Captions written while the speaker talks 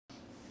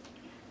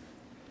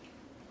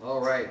All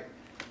right.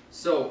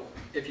 So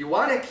if you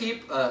want to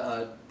keep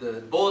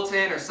the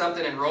bulletin or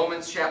something in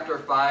Romans chapter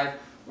 5,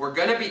 we're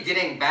going to be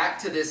getting back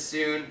to this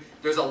soon.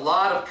 There's a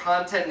lot of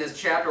content in this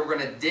chapter we're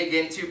going to dig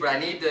into, but I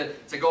need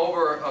to go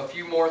over a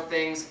few more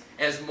things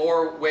as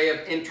more way of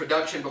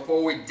introduction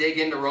before we dig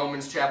into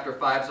Romans chapter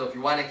 5. So if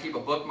you want to keep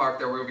a bookmark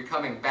there, we'll be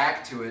coming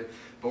back to it.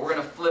 But we're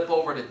going to flip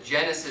over to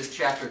Genesis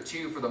chapter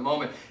 2 for the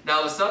moment.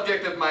 Now the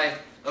subject of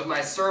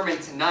my sermon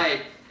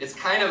tonight is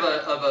kind of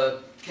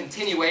a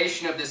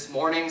continuation of this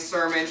morning's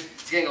sermon.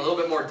 It's getting a little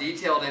bit more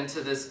detailed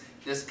into this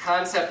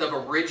concept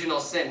of original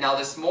sin. Now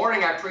this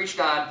morning I preached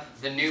on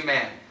the new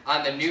man,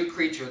 on the new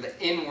creature, the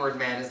inward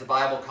man as the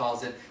Bible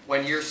calls it.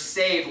 When you're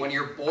saved, when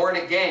you're born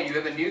again, you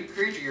have a new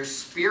creature. Your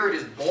spirit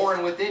is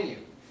born within you.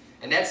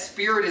 And that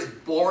spirit is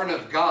born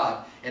of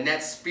God. And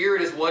that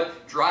spirit is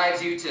what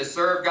drives you to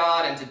serve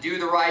God and to do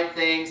the right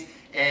things.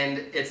 And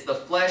it's the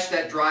flesh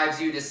that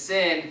drives you to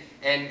sin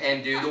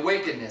and do the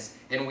wickedness.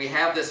 And we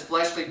have this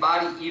fleshly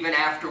body even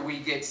after we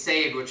get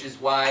saved, which is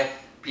why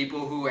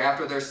people who,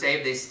 after they're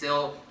saved, they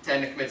still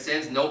tend to commit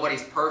sins.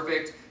 Nobody's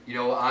perfect. You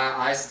know,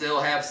 I still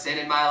have sin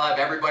in my life.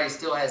 Everybody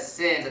still has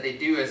sins that they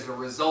do as a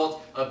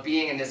result of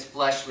being in this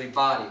fleshly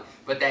body.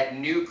 But that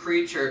new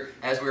creature,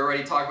 as we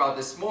already talked about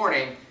this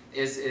morning,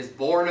 is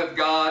born of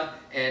God,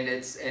 and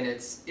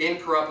it's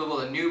incorruptible.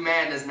 The new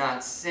man does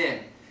not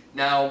sin.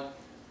 Now,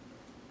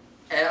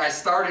 I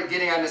started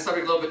getting on this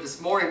subject a little bit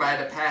this morning, but I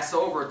had to pass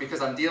over it because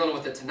I'm dealing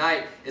with it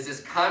tonight, is this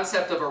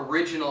concept of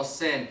original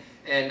sin.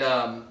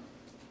 And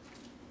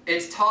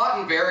it's taught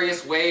in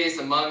various ways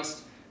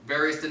amongst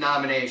various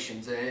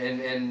denominations.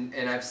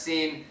 And I've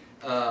seen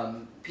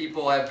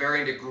people have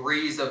varying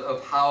degrees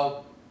of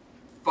how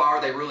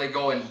far they really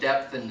go in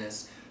depth in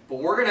this. But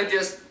we're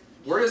just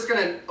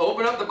going to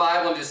open up the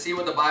Bible and just see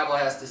what the Bible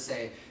has to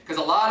say.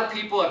 Because a lot of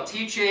people have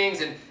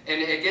teachings, and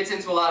it gets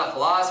into a lot of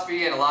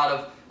philosophy and a lot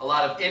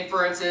of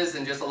inferences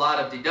and just a lot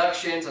of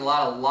deductions and a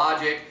lot of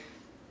logic.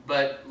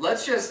 But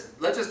let's just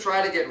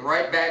try to get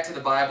right back to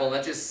the Bible.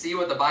 Let's just see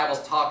what the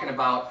Bible's talking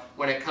about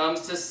when it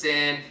comes to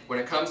sin, when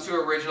it comes to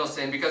original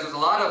sin, because there's a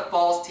lot of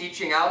false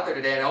teaching out there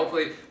today, and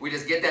hopefully we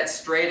just get that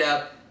straightened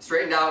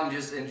out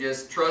and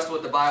just trust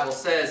what the Bible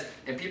says.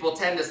 And people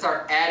tend to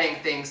start adding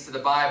things to the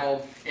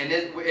Bible, and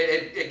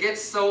it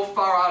gets so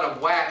far out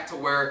of whack to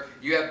where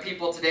you have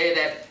people today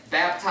that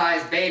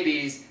baptize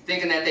babies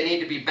thinking that they need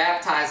to be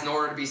baptized in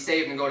order to be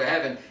saved and go to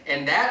heaven.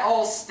 And that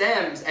all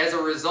stems as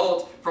a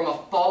result from a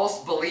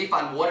false belief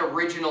on what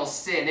original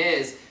sin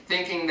is,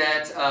 thinking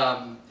that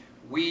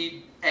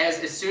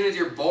as soon as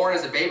you're born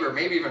as a baby, or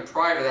maybe even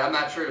prior to that, I'm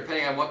not sure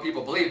depending on what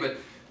people believe,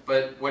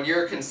 but when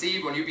you're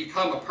conceived, when you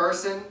become a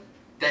person,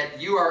 that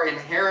you are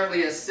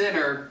inherently a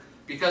sinner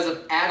because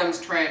of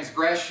Adam's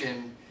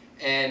transgression.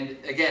 And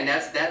again,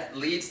 that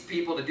leads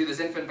people to do this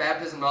infant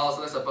baptism and all this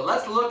other stuff. But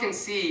let's look and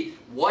see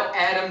what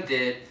Adam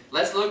did.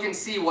 Let's look and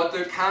see what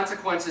the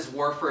consequences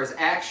were for his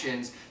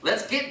actions.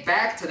 Let's get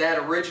back to that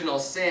original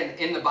sin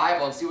in the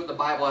Bible and see what the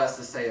Bible has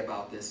to say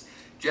about this.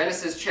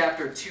 Genesis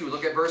chapter 2,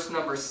 look at verse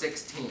number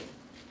 16.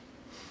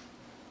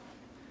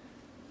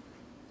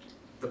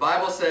 The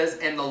Bible says,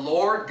 "And the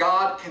Lord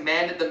God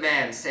commanded the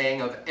man,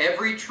 saying, Of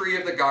every tree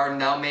of the garden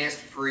thou mayest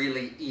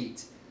freely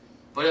eat.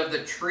 But of the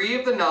tree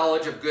of the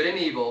knowledge of good and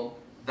evil,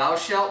 thou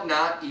shalt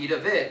not eat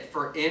of it,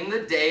 for in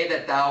the day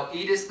that thou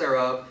eatest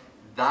thereof,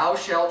 thou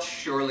shalt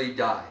surely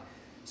die."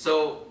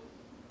 So,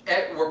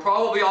 we're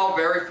probably all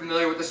very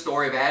familiar with the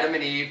story of Adam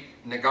and Eve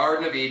in the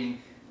Garden of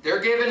Eden. They're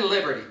given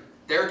liberty.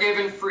 They're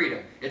given freedom.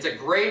 It's a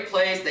great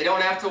place. They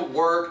don't have to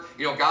work.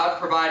 You know, God's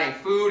providing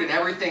food and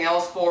everything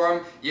else for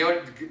them.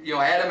 You know,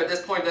 Adam at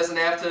this point doesn't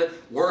have to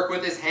work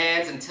with his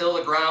hands and till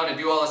the ground and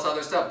do all this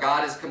other stuff.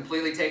 God is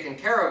completely taking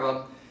care of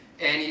him.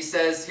 And he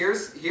says,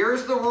 here's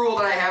the rule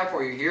that I have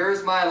for you.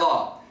 Here's my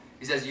law.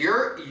 He says, you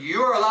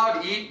are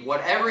allowed to eat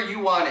whatever you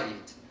want to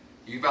eat.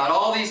 You've got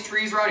all these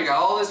trees around. You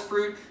got all this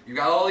fruit. You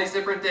got all these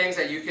different things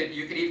that you could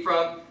eat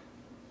from.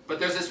 But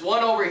there's this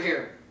one over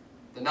here.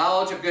 The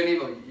knowledge of good and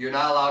evil, you're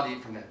not allowed to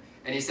eat from that.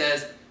 And he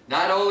says,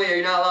 not only are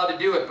you not allowed to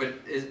do it,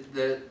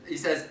 but he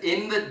says,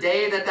 in the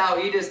day that thou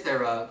eatest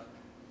thereof,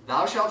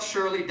 thou shalt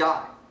surely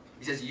die.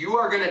 He says, you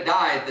are going to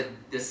die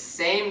the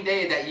same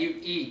day that you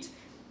eat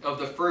of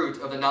the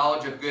fruit of the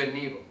knowledge of good and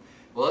evil.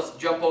 Well, let's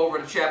jump over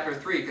to chapter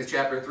 3, because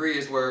chapter 3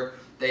 is where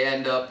they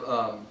end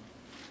up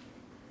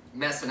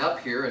messing up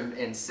here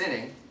and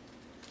sinning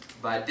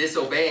by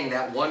disobeying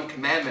that one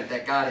commandment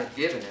that God had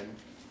given him.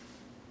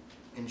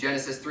 In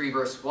Genesis 3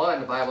 verse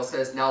 1, the Bible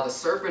says, "Now the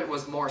serpent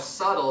was more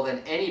subtle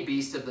than any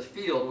beast of the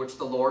field which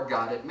the Lord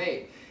God had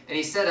made. And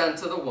he said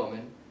unto the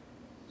woman,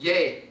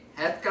 Yea,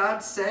 hath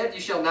God said, Ye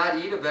shall not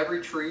eat of every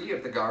tree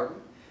of the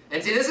garden?"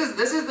 And see, this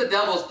is the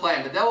devil's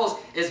plan. The devil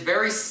is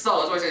very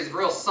subtle. That's why I say he's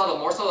real subtle,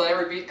 more subtle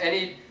than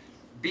any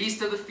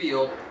beast of the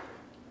field.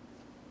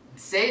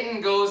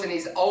 Satan goes and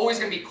he's always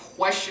going to be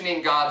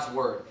questioning God's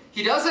word.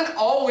 He doesn't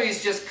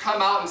always just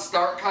come out and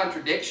start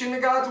contradiction to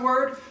God's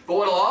word, but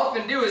what he'll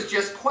often do is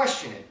just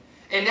question it.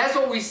 And that's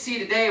what we see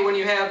today when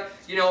you have,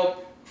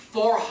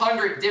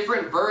 400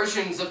 different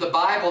versions of the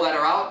Bible that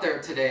are out there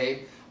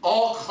today.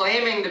 all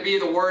claiming to be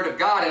the Word of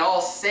God and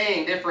all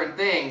saying different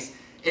things,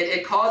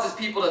 it causes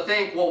people to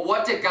think, well,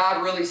 what did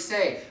God really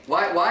say?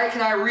 Why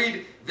can I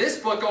read this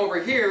book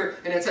over here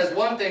and it says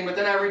one thing, but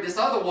then I read this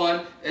other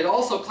one, it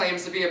also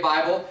claims to be a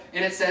Bible,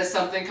 and it says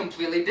something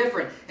completely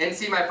different? And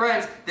see, my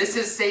friends, this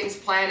is Satan's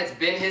plan. It's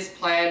been his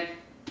plan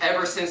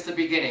ever since the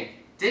beginning.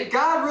 Did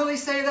God really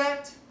say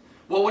that?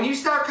 Well, when you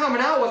start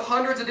coming out with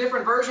hundreds of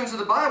different versions of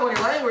the Bible in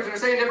your language and they're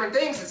saying different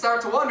things, and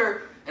start to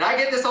wonder, and I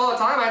get this all the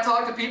time. I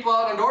talk to people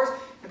out indoors,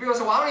 and people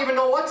say, well, I don't even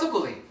know what to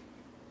believe.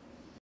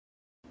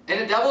 And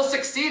the devil's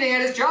succeeding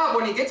at his job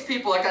when he gets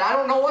people like that. I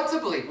don't know what to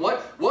believe.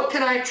 What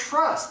can I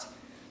trust?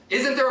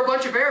 Isn't there a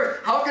bunch of errors?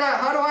 How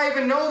do I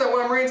even know that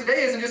what I'm reading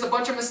today isn't just a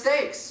bunch of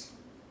mistakes?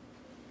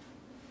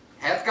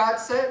 Hath God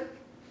said?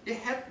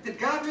 Did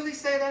God really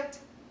say that?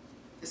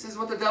 This is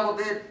what the devil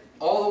did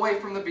all the way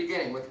from the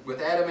beginning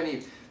with Adam and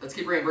Eve. Let's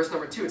keep reading verse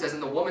number 2. It says,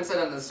 and the woman said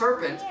unto the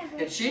serpent,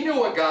 and she knew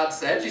what God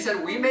said. She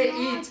said, we may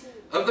eat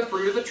of the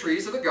fruit of the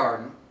trees of the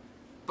garden,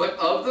 but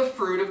of the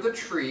fruit of the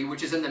tree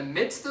which is in the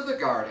midst of the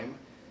garden,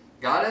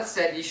 God hath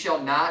said, ye shall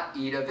not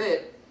eat of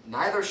it,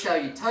 neither shall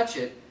ye touch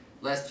it,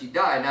 lest ye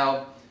die.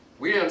 Now,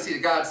 we don't see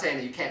God saying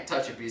that you can't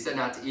touch it, but he said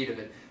not to eat of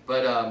it.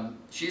 But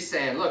she's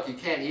saying, look, you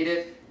can't eat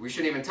it, we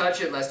shouldn't even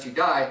touch it, lest you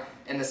die.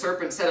 And the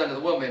serpent said unto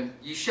the woman,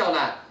 ye shall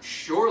not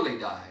surely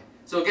die.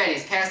 So again,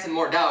 he's casting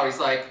more doubt. He's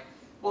like,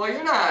 well,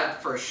 you're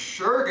not for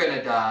sure going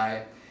to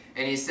die.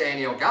 And he's saying,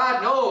 you know,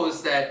 God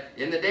knows that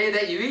in the day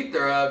that you eat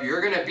thereof,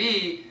 you're going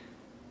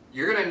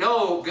to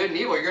know good and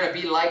evil. You're going to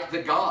be like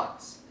the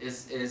gods,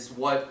 is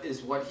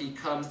what he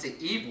comes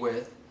to Eve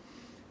with,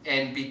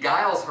 and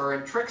beguiles her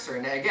and tricks her.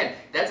 And again,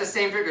 that's the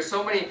same trick. There's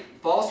so many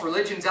false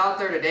religions out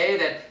there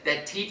today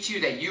that teach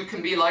you that you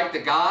can be like the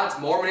gods.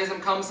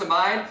 Mormonism comes to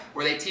mind,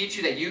 where they teach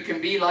you that you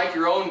can be like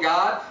your own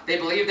God. They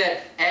believe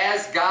that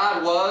as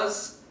God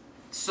was,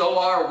 so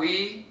are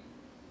we.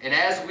 And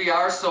as we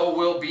are, so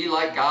we'll be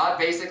like God,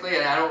 basically.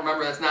 And I don't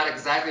remember, that's not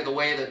exactly the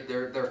way that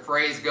their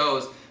phrase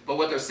goes. But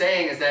what they're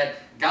saying is that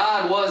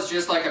God was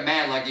just like a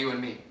man like you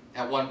and me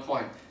at one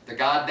point. The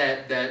God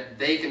that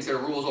they consider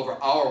rules over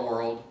our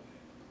world,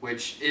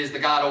 which is the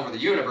God over the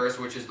universe,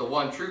 which is the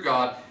one true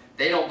God.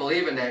 They don't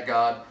believe in that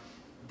God.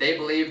 They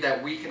believe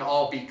that we can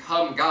all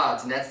become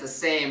gods. And that's the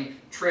same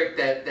trick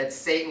that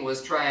Satan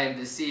was trying to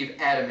deceive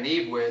Adam and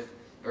Eve with,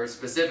 or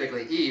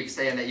specifically Eve,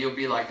 saying that you'll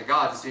be like the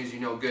gods as soon as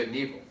you know good and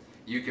evil.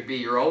 You could be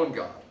your own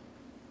God.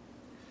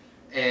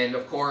 And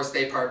of course,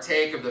 they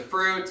partake of the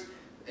fruit,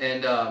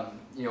 and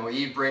you know,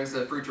 Eve brings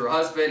the fruit to her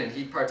husband, and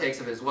he partakes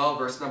of it as well.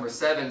 Verse number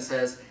 7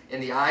 says,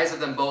 and the eyes of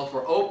them both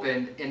were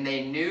opened, and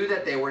they knew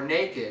that they were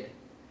naked,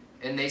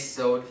 and they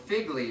sewed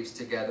fig leaves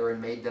together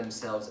and made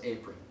themselves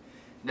aprons.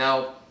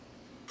 Now,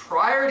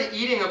 prior to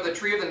eating of the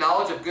tree of the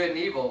knowledge of good and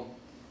evil,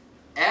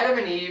 Adam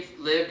and Eve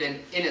lived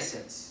in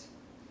innocence.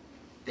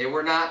 They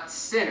were not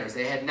sinners.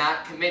 They had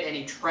not committed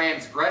any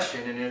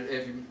transgression. And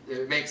if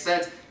it makes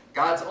sense,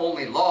 God's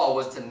only law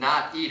was to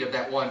not eat of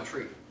that one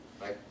tree.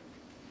 Like,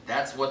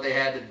 that's what they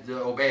had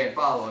to obey and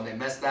follow, and they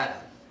messed that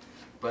up.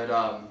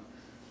 But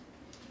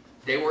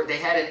they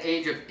had an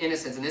age of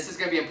innocence, and this is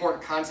going to be an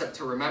important concept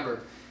to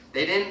remember.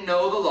 They didn't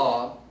know the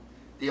law.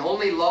 The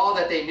only law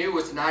that they knew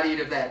was to not eat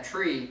of that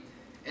tree.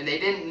 And they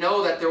didn't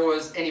know that there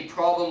was any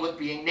problem with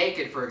being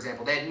naked, for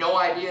example. They had no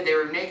idea they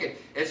were naked.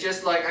 It's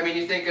just like, I mean,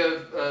 you think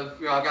of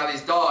you know, I've got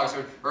these dogs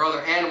or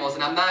other animals,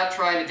 and I'm not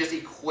trying to just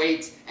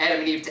equate Adam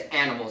and Eve to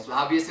animals.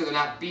 Obviously, they're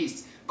not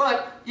beasts.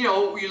 But, you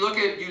know, you look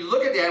at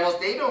the animals,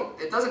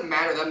 it doesn't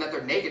matter to them that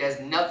they're naked. It has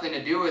nothing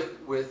to do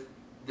with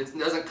it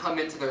doesn't come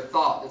into their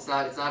thought. It's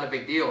not a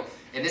big deal.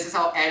 And this is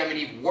how Adam and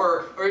Eve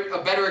were. Or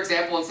a better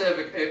example, instead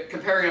of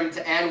comparing them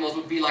to animals,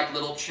 would be like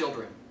little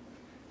children.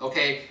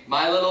 Okay,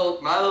 my little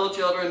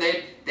children,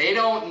 they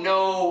don't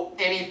know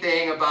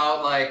anything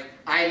about, like,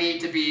 I need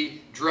to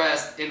be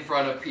dressed in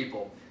front of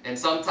people. And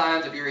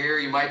sometimes if you're here,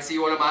 you might see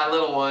one of my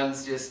little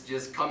ones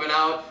just coming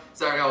out.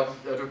 So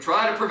to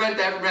try to prevent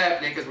that from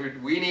happening, because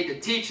we need to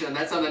teach them.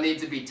 That's something that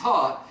needs to be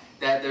taught,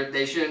 that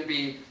they shouldn't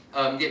be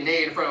getting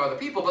naked in front of other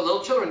people. But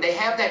little children, they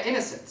have that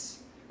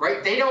innocence,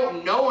 right? They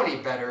don't know any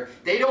better.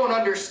 They don't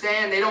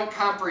understand. They don't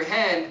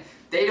comprehend.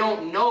 They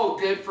don't know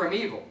good from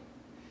evil.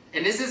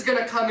 And this is going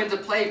to come into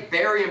play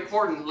very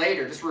important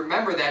later. Just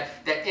remember that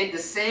in the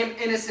same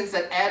innocence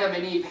that Adam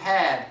and Eve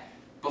had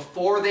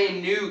before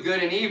they knew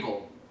good and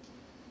evil,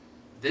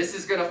 this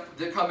is going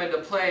to come into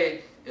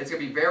play. It's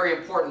going to be very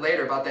important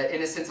later about that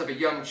innocence of a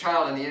young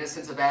child and the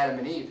innocence of Adam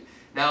and Eve.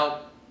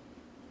 Now,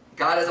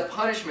 God has a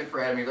punishment for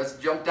Adam and Eve. Let's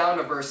jump down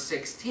to verse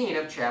 16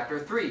 of chapter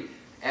 3.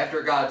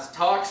 After God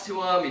talks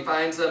to them, he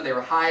finds them, they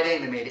were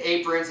hiding, they made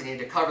aprons, and he had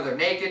to cover their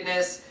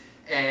nakedness,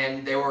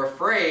 and they were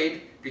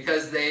afraid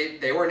because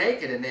they were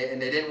naked, and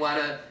they didn't want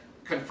to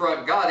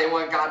confront God. They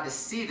want God to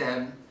see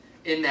them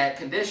in that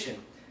condition.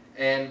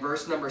 And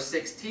verse number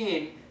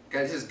 16,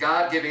 this is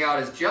God giving out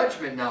his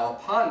judgment now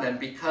upon them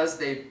because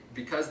they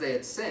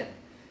had sinned.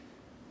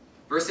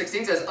 Verse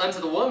 16 says, unto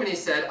the woman he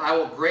said, I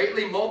will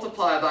greatly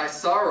multiply thy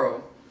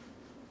sorrow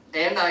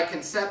and thy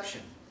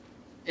conception.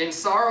 In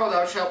sorrow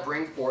thou shalt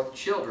bring forth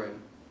children,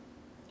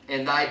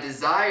 and thy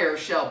desire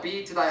shall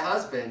be to thy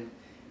husband,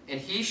 and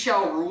he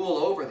shall rule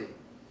over thee.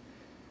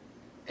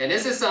 And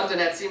this is something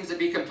that seems to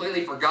be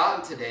completely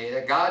forgotten today,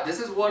 that God, this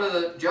is one of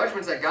the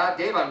judgments that God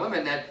gave on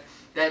women, that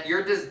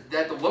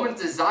the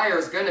woman's desire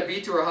is going to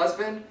be to her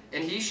husband,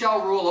 and he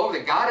shall rule over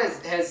thee. God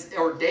has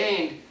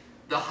ordained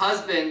the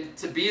husband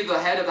to be the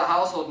head of the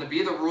household and to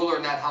be the ruler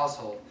in that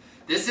household.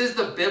 This is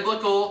the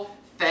biblical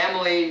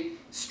family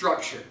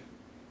structure.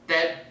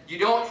 That you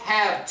don't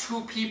have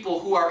two people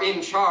who are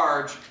in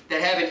charge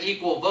that have an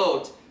equal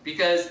vote,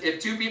 because if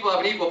two people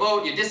have an equal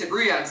vote, you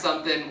disagree on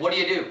something, what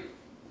do?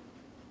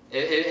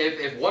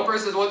 If one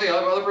person says one thing, the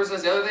other person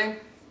says the other thing,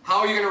 how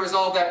are you going to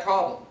resolve that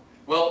problem?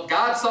 Well,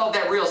 God solved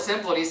that real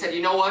simple, and he said,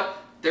 you know what?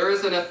 There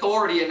is an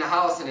authority in the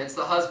house, and it's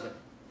the husband.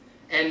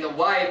 And the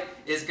wife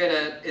is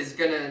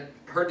gonna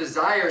her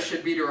desire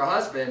should be to her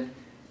husband,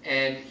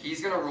 and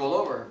he's gonna rule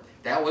over her.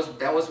 That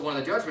was one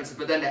of the judgments.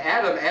 But then to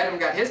Adam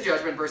got his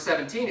judgment, verse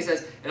 17, he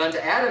says, and unto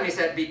Adam he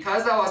said,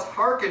 because thou hast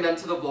hearkened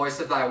unto the voice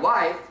of thy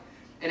wife,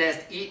 and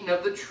hast eaten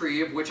of the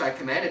tree of which I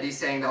commanded thee,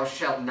 saying, thou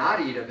shalt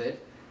not eat of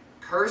it,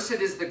 cursed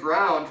is the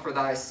ground for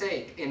thy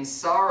sake. In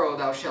sorrow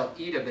thou shalt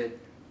eat of it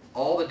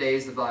all the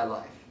days of thy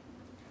life.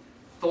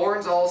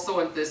 Thorns also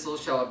and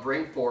thistles shall it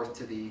bring forth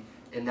to thee,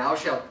 and thou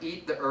shalt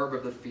eat the herb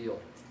of the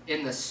field.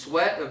 In the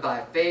sweat of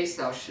thy face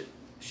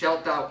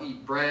shalt thou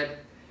eat bread,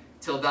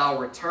 till thou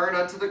return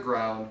unto the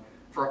ground,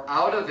 for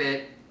out of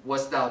it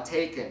wast thou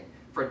taken.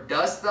 For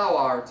dust thou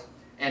art,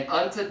 and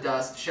unto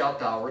dust shalt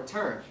thou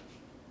return.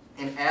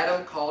 And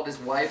Adam called his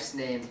wife's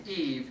name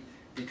Eve,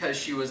 because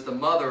she was the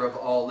mother of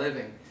all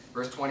living.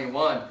 Verse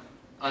 21,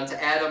 unto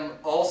Adam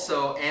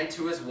also and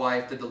to his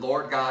wife did the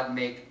Lord God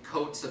make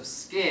coats of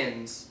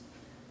skins,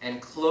 and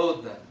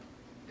clothe them.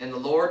 And the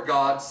Lord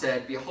God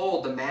said,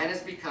 behold, the man is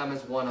become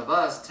as one of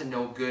us to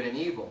know good and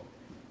evil.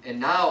 And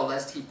now,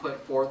 lest he put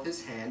forth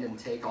his hand, and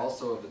take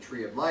also of the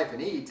tree of life,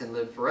 and eat, and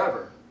live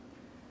forever.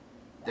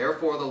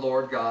 Therefore the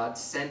Lord God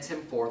sent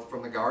him forth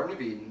from the Garden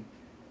of Eden,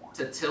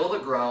 to till the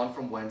ground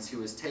from whence he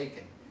was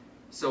taken.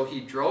 So he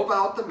drove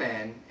out the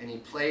man, and he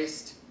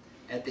placed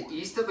at the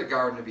east of the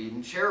Garden of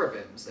Eden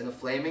cherubims, and a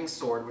flaming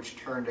sword which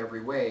turned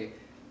every way,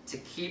 to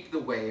keep the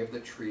way of the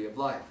tree of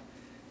life.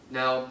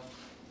 Now,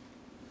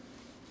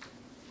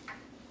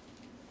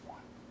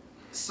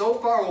 so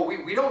far,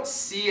 we don't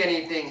see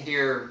anything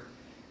here,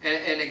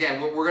 and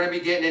again, we're going to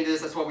be getting into this,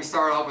 that's why we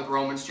started off with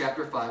Romans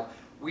chapter 5.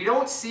 We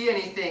don't see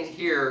anything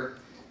here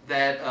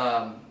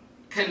that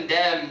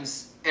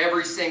condemns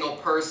every single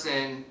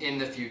person in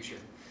the future.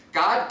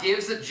 God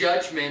gives a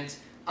judgment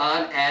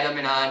on Adam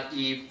and on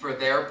Eve for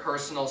their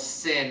personal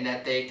sin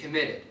that they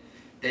committed.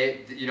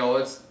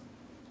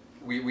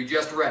 We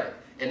just read it.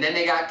 And then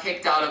they got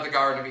kicked out of the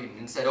Garden of Eden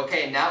and said,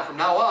 okay, now from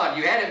now on,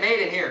 you had it made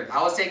in here.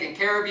 I was taking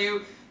care of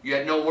you. You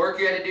had no work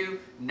you had to do.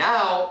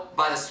 Now,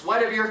 by the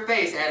sweat of your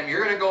face, Adam,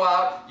 you're going to go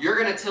out, you're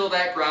going to till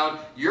that ground,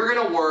 you're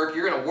going to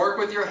work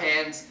with your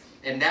hands,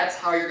 and that's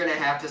how you're going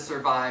to have to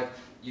survive.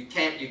 You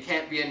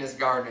can't be in this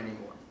garden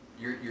anymore.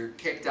 You're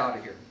kicked out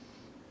of here.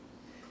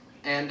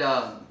 And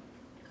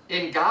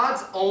in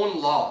God's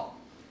own law,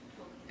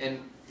 and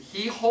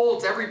he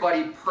holds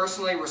everybody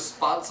personally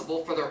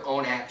responsible for their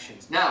own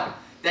actions. Now,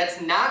 that's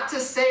not to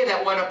say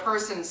that when a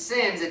person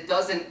sins, it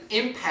doesn't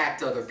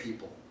impact other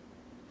people,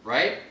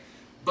 right?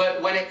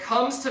 But when it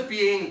comes to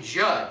being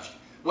judged,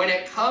 when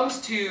it comes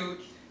to,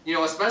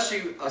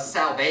 especially a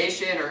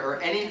salvation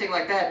or anything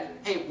like that,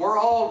 hey, we're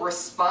all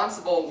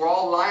responsible, we're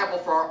all liable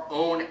for our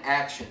own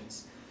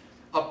actions.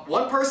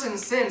 One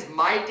person's sins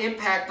might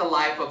impact the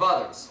life of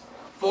others.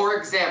 For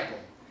example,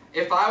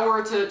 if I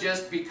were to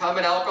just become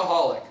an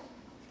alcoholic,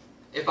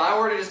 if I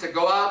were to just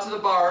go out to the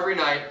bar every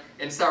night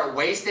and start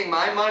wasting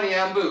my money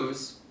on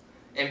booze,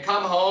 and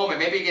come home and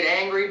maybe get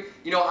angry,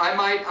 I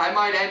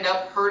might end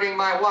up hurting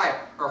my wife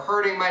or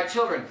hurting my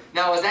children.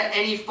 Now, is that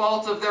any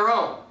fault of their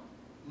own?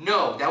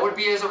 No, that would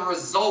be as a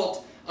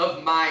result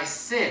of my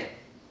sin.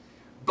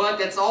 But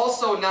that's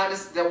also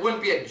that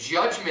wouldn't be a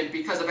judgment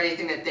because of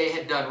anything that they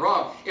had done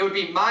wrong. It would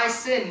be my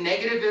sin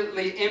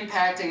negatively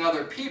impacting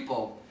other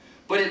people,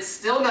 but it's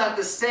still not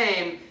the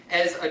same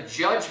as a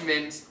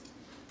judgment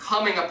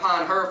coming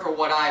upon her for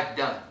what I've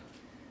done.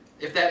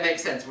 If that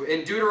makes sense.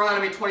 In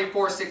Deuteronomy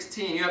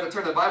 24:16, you have to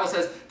turn to the Bible,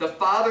 says, the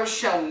father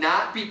shall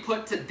not be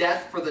put to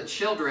death for the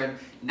children,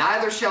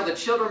 neither shall the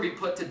children be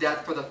put to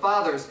death for the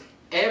fathers.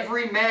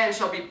 Every man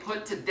shall be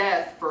put to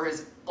death for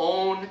his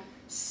own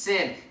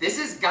sin. This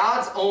is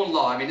God's own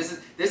law. I mean,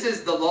 this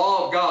is the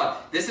law of God.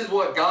 This is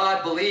what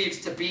God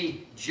believes to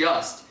be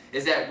just,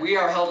 is that we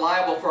are held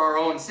liable for our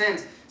own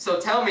sins. So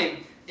tell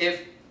me,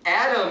 if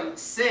Adam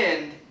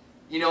sinned,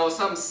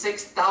 some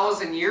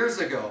 6,000 years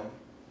ago,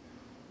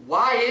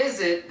 why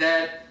is it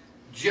that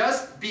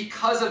just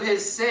because of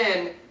his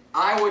sin,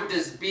 I would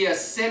just be a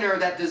sinner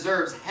that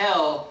deserves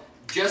hell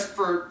just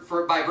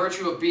by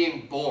virtue of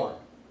being born?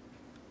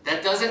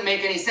 That doesn't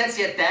make any sense,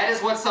 yet that is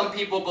what some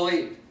people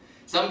believe.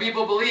 Some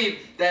people believe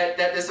that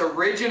this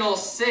original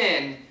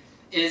sin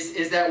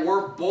is that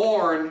we're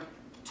born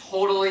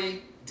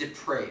totally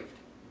depraved.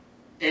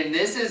 And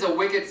this is a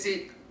wicked...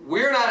 See,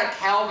 we're not a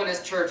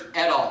Calvinist church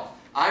at all.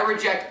 I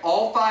reject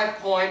all 5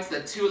 points,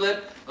 the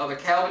tulip of a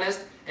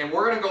Calvinist, and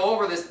we're going to go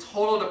over this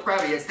total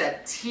depravity. It's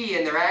that T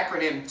in their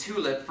acronym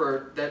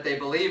TULIP that they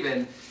believe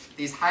in.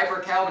 These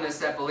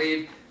hyper-Calvinists that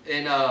believe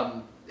in,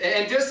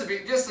 and just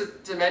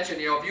to mention,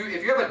 you know,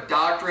 if you have a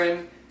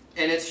doctrine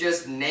and it's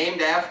just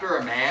named after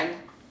a man,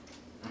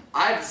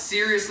 I'd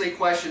seriously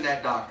question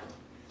that doctrine.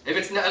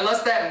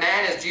 Unless that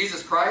man is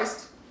Jesus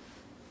Christ,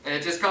 and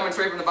it's just coming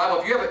straight from the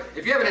Bible.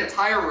 If you have an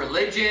entire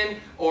religion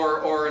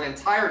or an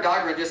entire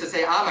doctrine just to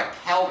say I'm a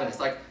Calvinist,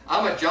 like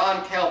I'm a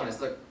John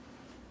Calvinist, like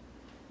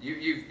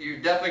you're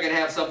definitely going to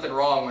have something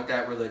wrong with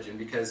that religion,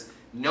 because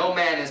no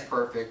man is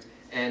perfect,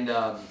 and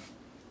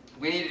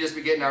we need to just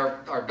be getting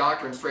our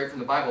doctrine straight from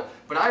the Bible.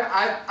 But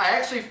I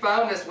actually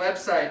found this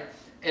website,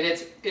 and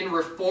it's in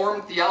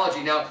Reformed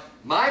theology. Now,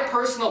 my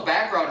personal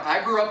background,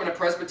 I grew up in a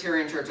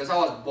Presbyterian church. That's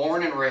how I was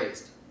born and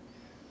raised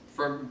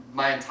for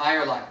my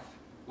entire life,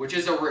 which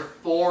is a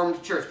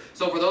Reformed church.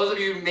 So for those of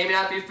you who may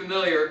not be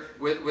familiar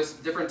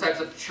with different types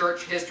of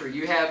church history,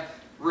 you have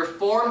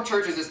Reformed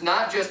churches. It's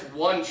not just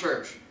one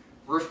church.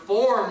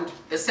 Reformed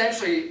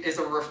essentially is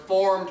a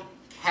Reformed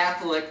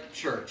Catholic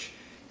church.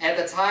 At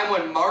the time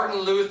when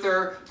Martin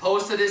Luther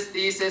posted his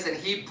thesis and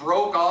he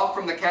broke off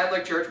from the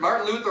Catholic Church,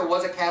 Martin Luther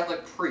was a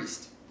Catholic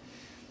priest.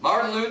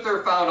 Martin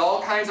Luther found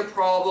all kinds of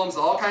problems,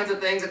 all kinds of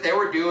things that they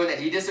were doing that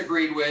he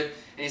disagreed with,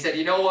 and he said,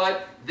 you know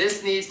what,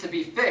 this needs to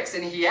be fixed.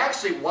 And he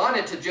actually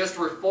wanted to just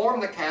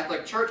reform the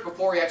Catholic Church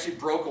before he actually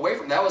broke away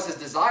from it. That was his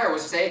desire,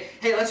 was to say,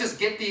 hey, let's just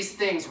get these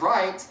things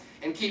right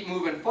and keep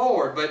moving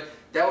forward. But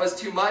that was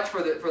too much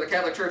for the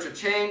Catholic Church to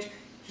change.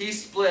 He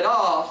split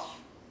off.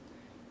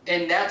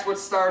 And that's what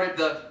started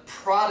the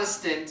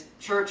Protestant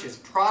churches.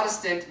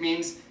 Protestant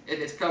means,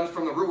 it comes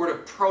from the root word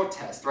of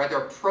protest, right?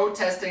 They're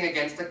protesting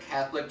against the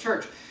Catholic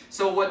Church.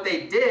 So what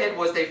they did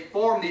was they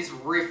formed these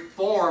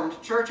Reformed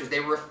churches.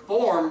 They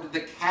reformed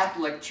the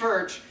Catholic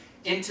Church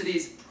into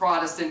these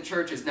Protestant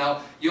churches.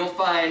 Now, you'll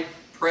find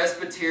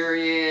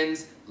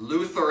Presbyterians,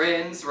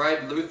 Lutherans,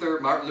 right?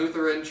 Martin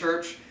Lutheran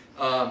Church,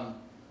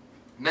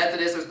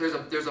 Methodists.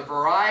 There's a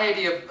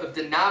variety of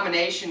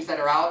denominations that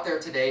are out there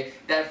today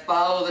that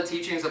follow the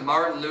teachings of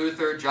Martin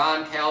Luther,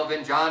 John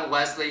Calvin, John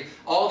Wesley,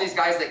 all these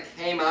guys that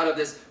came out of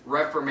this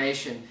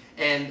Reformation.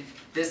 And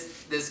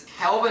this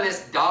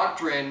Calvinist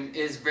doctrine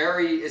is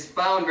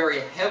found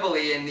very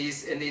heavily in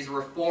these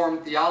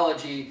Reformed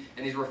theology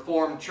and these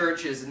Reformed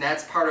churches, and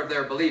that's part of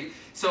their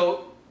belief.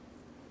 So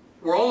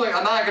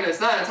it's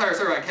not an entire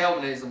sermon on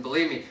Calvinism,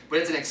 believe me, but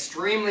it's an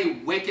extremely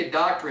wicked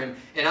doctrine,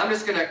 and I'm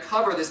just going to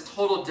cover this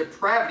total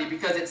depravity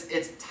because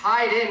it's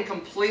tied in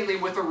completely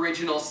with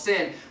original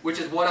sin, which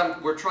is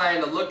what we're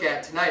trying to look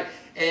at tonight.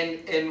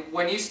 And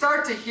when you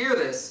start to hear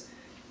this,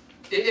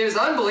 it is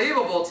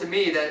unbelievable to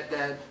me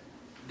that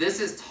this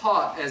is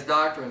taught as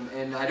doctrine,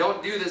 and I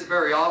don't do this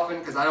very often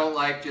because I don't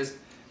like just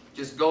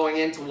going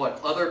into what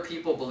other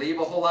people believe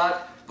a whole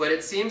lot. But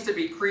it seems to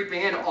be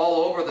creeping in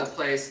all over the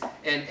place,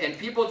 and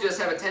people just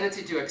have a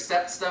tendency to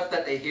accept stuff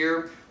that they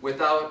hear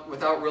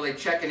without really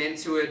checking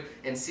into it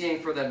and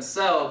seeing for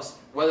themselves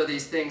whether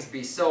these things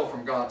be so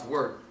from God's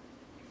Word.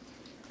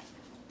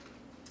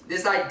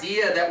 This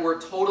idea that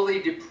we're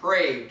totally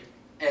depraved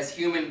as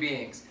human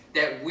beings,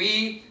 that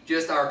we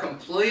just are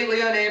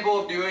completely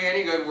unable of doing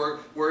any good,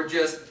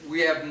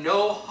 we have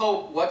no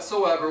hope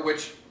whatsoever,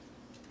 which,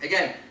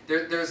 again,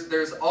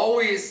 there's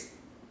always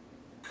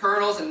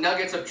kernels and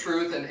nuggets of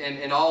truth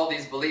in all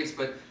these beliefs,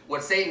 but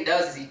what Satan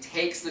does is he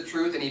takes the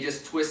truth and he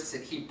just twists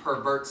it, he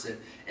perverts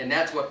it. And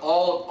that's what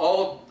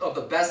all of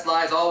the best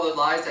lies, all the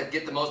lies that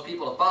get the most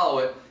people to follow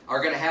it, are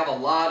going to have a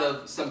lot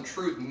of some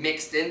truth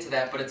mixed into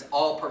that, but it's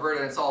all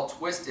perverted and it's all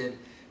twisted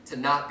to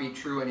not be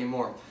true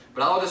anymore.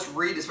 But I'll just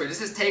read this for you.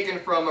 This is taken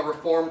from a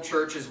Reformed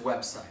church's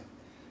website.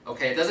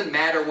 Okay, it doesn't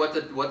matter what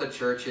the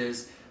church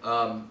is,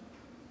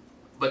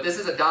 but this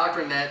is a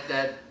doctrine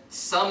that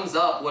sums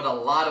up what a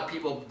lot of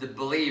people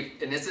believe,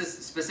 and this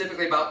is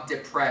specifically about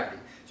depravity.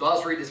 So I'll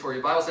just read this for you.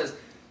 The Bible says,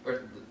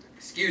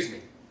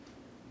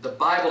 the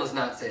Bible does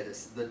not say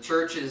this. The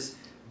church's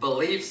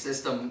belief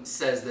system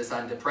says this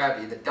on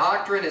depravity. The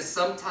doctrine is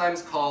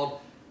sometimes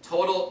called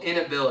total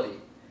inability,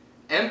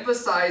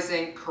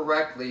 emphasizing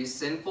correctly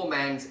sinful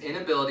man's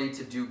inability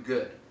to do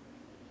good.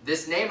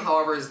 This name,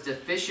 however, is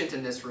deficient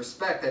in this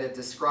respect, that it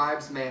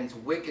describes man's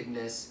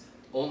wickedness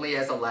only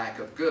as a lack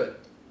of good,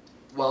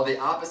 while the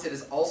opposite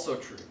is also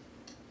true.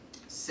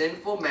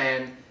 Sinful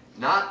man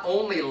not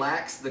only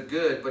lacks the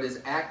good, but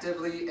is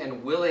actively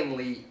and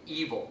willingly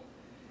evil.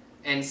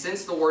 And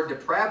since the word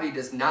depravity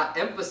does not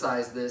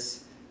emphasize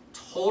this,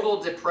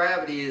 total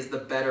depravity is the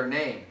better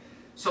name.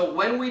 So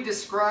when we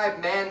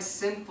describe man's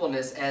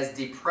sinfulness as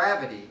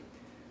depravity,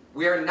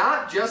 we are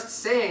not just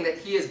saying that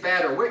he is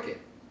bad or wicked,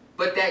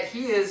 but that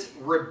he is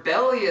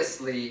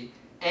rebelliously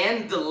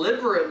and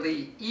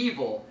deliberately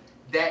evil,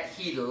 that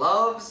he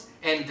loves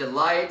and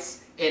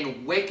delights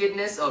in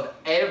wickedness of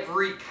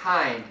every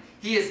kind.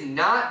 He is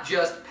not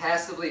just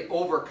passively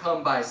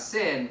overcome by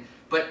sin,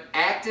 but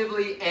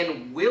actively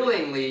and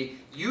willingly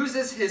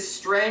uses his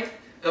strength,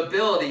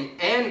 ability,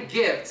 and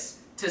gifts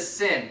to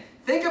sin.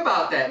 Think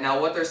about that now.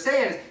 What they're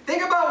saying is,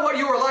 think about what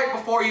you were like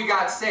before you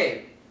got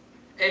saved.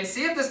 And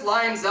see if this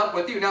lines up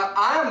with you. Now,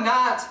 I'm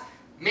not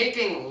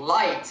making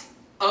light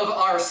of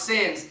our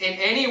sins in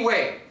any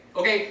way.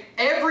 Okay?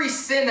 Every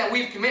sin that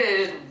we've committed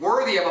is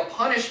worthy of a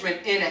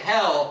punishment in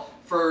hell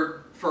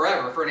for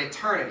forever, for an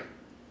eternity.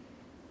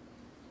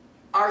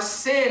 Our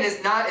sin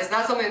is not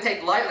something to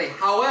take lightly.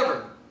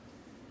 However,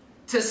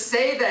 to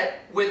say that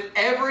with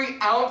every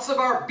ounce of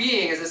our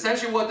being is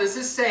essentially what this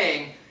is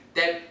saying,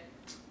 that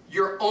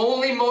your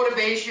only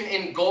motivation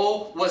and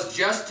goal was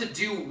just to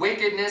do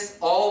wickedness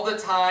all the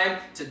time,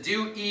 to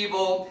do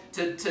evil,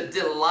 to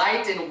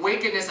delight in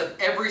wickedness of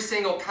every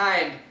single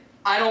kind.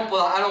 I don't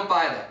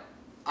buy that.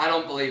 I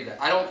don't believe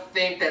that. I don't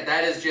think that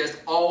that is just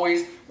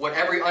always what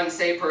every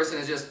unsaved person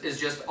is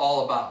just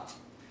all about.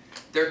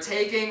 They're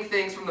taking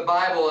things from the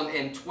Bible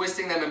and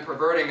twisting them and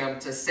perverting them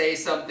to say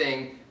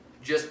something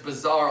just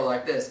bizarre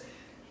like this.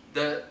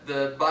 I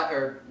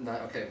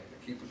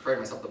keep correcting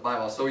myself, the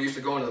Bible. I was so used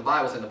to going to the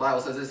Bible saying the Bible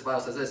says this, the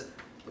Bible says this.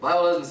 The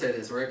Bible doesn't say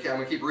this. I'm going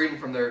to keep reading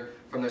from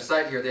their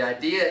site here. The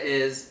idea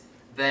is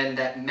then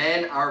that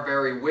men are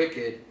very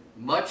wicked,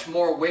 much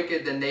more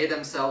wicked than they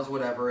themselves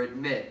would ever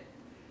admit.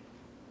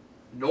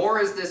 Nor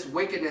is this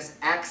wickedness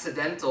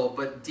accidental,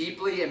 but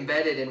deeply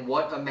embedded in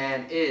what a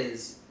man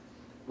is,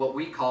 what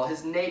we call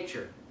his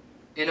nature.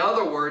 In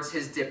other words,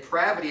 his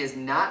depravity is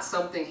not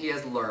something he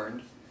has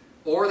learned,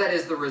 or that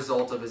is the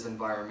result of his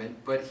environment,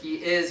 but he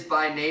is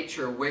by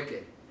nature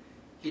wicked.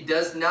 He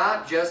does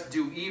not just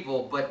do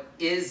evil, but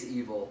is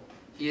evil.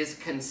 He is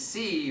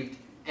conceived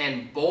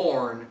and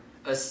born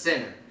a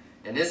sinner.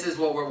 And this is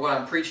what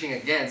I'm preaching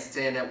against,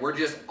 saying that we're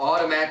just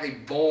automatically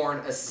born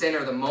a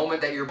sinner. The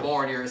moment that you're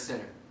born, you're a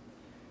sinner.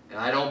 And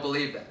I don't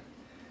believe that.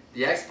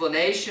 The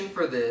explanation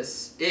for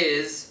this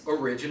is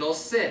original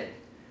sin.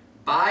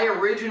 By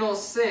original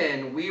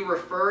sin, we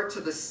refer to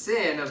the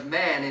sin of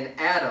man in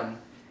Adam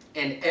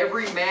and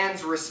every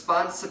man's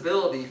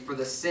responsibility for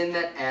the sin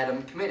that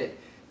Adam committed.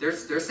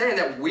 They're saying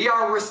that we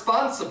are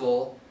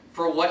responsible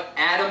for what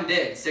Adam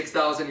did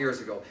 6,000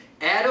 years ago.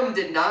 Adam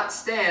did not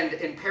stand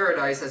in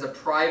paradise as a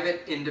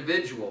private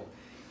individual,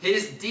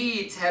 his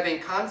deeds having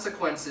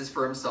consequences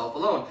for himself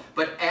alone.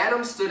 But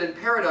Adam stood in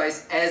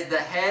paradise as the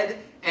head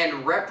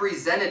and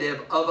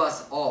representative of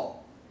us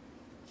all.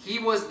 He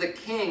was the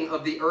king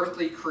of the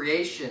earthly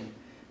creation.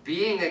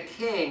 Being a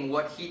king,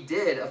 what he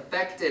did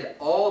affected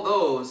all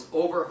those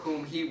over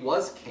whom he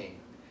was king.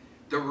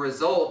 The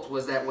result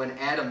was that when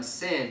Adam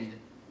sinned,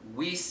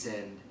 we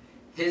sinned.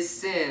 His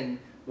sin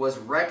was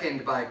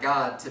reckoned by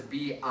God to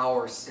be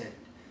our sin.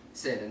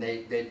 And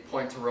they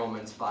point to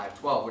Romans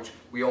 5:12, which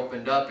we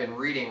opened up in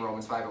reading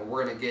Romans 5, and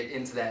we're going to get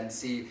into that and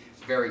see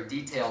very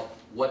detailed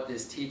what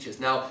this teaches.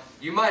 Now,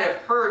 you might have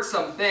heard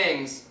some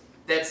things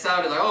that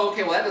sounded like, oh,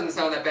 okay, well, that doesn't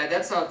sound that bad.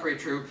 That sounds pretty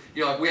true.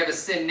 You know, like we have a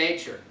sin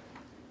nature.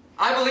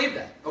 I believe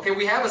that. Okay,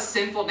 we have a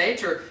sinful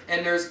nature,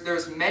 and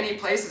there's many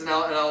places, and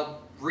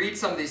I'll read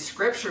some of these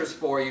scriptures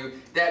for you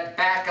that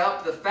back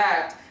up the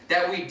fact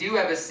that we do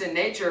have a sin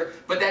nature,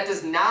 but that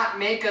does not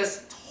make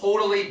us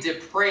totally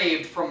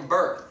depraved from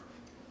birth.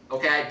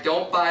 Okay, I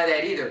don't buy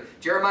that either.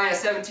 Jeremiah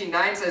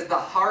 17:9 says, the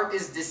heart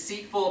is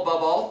deceitful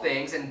above all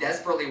things and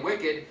desperately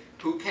wicked.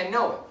 Who can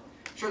know it?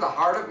 Sure, the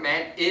heart of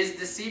man is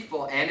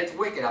deceitful and it's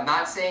wicked. I'm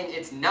not saying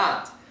it's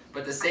not,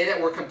 but to say that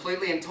we're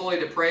completely and totally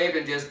depraved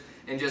and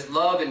just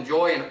love and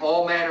joy and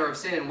all manner of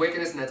sin and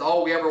wickedness and that's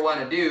all we ever want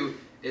to do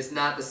is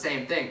not the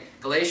same thing.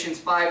 Galatians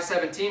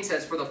 5:17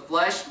 says, for the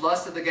flesh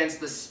lusteth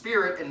against the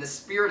spirit and the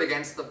spirit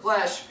against the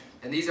flesh,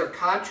 and these are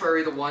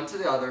contrary the one to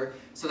the other,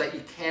 so that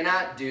you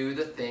cannot do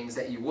the things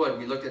that you would.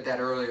 We looked at that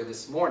earlier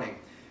this morning.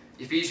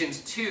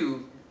 Ephesians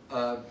 2,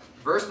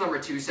 verse number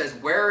 2 says,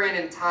 wherein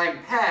in time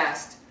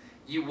past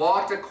you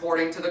walked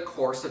according to the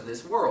course of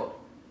this world,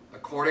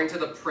 according to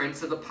the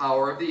prince of the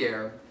power of the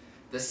air,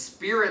 the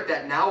spirit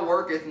that now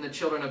worketh in the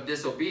children of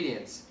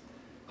disobedience,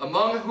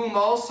 among whom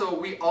also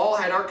we all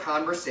had our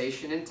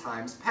conversation in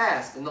times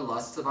past, in the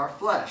lusts of our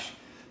flesh,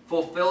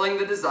 fulfilling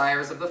the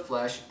desires of the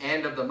flesh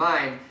and of the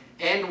mind,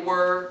 and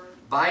were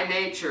by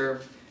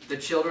nature the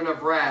children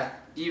of wrath,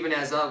 even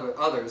as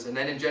others. And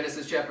then in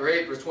Genesis chapter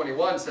 8, verse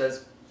 21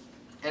 says,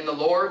 and the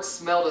Lord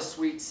smelled a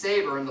sweet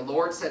savor, and the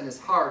Lord said in his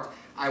heart,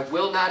 I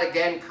will not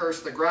again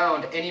curse the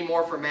ground any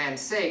more for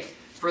man's sake,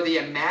 for the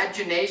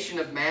imagination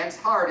of man's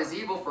heart is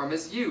evil from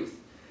his youth.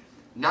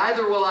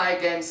 Neither will I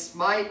again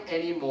smite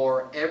any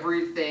more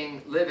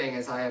everything living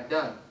as I have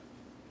done.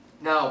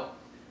 Now,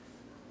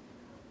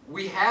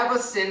 we have a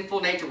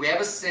sinful nature. We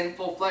have a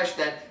sinful flesh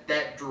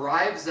that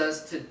drives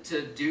us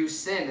to do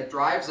sin. It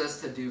drives us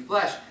to do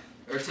flesh,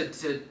 or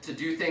to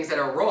do things that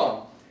are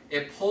wrong.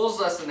 It pulls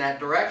us in that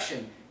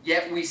direction.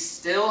 Yet we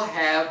still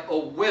have a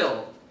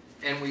will,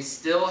 and we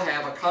still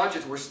have a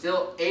conscience. We're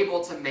still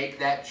able to make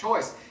that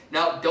choice.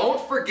 Now,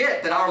 don't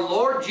forget that our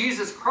Lord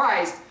Jesus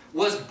Christ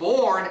was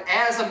born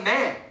as a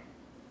man.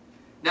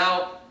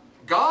 Now,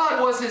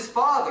 God was his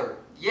father,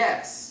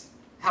 yes.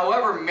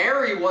 However,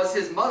 Mary was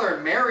his mother,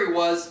 and Mary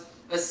was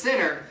a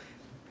sinner.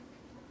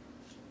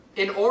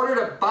 in order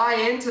to buy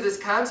into this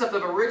concept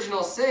of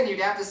original sin, you'd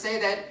have to say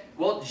that,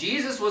 well,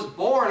 Jesus was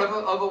born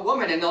of a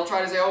woman. And they'll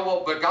try to say, oh,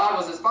 well, but God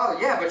was his father.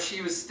 Yeah, but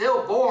she was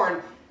still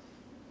born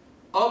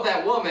of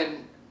that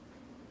woman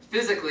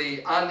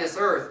physically on this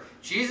earth.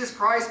 Jesus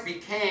Christ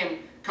became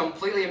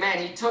completely a man.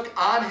 He took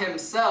on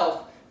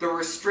himself the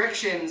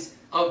restrictions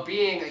of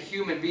being a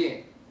human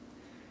being.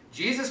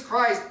 Jesus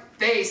Christ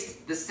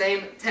faced the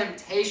same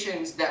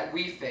temptations that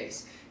we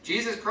face.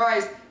 Jesus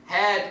Christ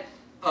had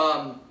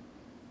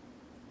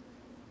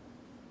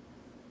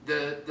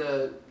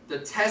the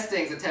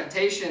testings, the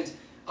temptations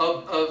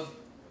of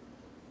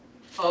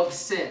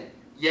sin.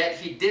 Yet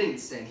he didn't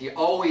sin. He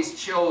always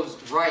chose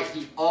right.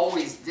 He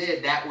always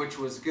did that which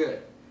was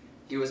good.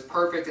 He was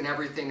perfect in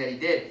everything that he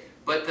did.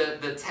 But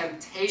the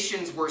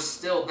temptations were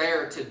still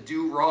there to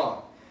do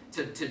wrong,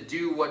 to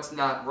do what's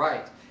not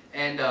right.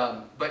 And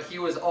but he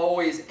was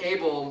always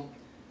able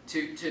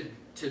to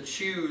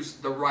choose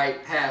the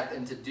right path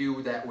and to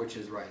do that which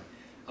is right.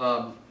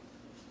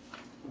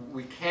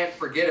 We can't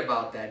forget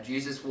about that.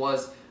 Jesus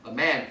was a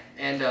man.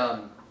 And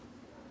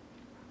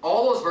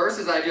all those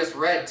verses I just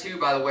read too,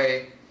 by the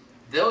way,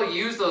 they'll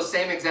use those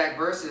same exact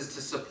verses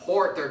to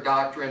support their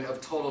doctrine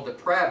of total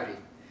depravity.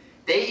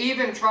 They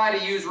even try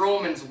to use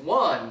Romans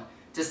 1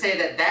 to say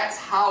that that's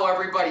how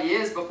everybody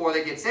is before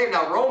they get saved.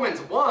 Now, Romans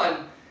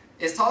 1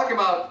 is talking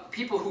about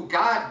people who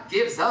God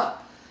gives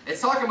up.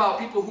 It's talking about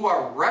people who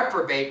are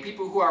reprobate,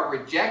 people who are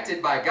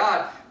rejected by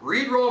God.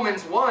 Read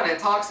Romans 1. It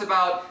talks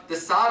about the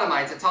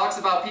Sodomites. It talks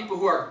about people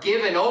who are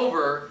given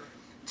over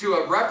to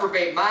a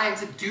reprobate mind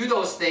to do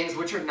those things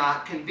which are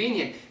not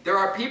convenient. There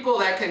are people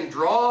that can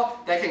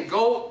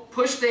go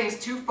push things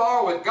too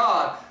far with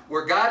God,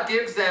 where God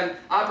gives them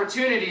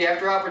opportunity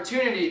after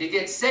opportunity to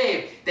get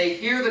saved. They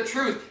hear the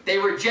truth. They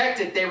reject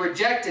it. They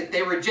reject it.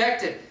 They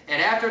reject it.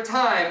 And after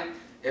time,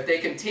 if they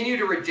continue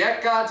to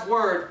reject God's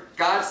word,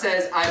 God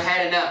says, I've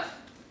had enough.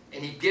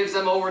 And he gives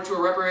them over to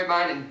a reprobate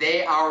mind, and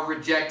they are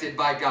rejected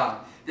by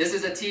God. This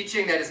is a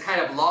teaching that has kind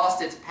of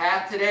lost its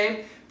path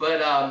today,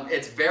 but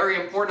it's very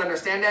important to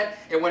understand that.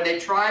 And when they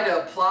try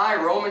to apply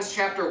Romans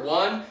chapter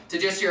 1 to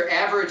just your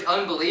average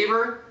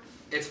unbeliever,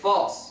 it's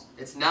false.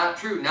 It's not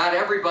true. Not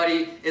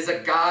everybody is a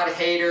God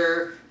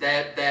hater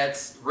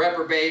that's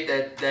reprobate,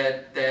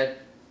 that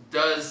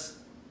does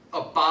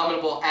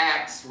abominable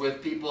acts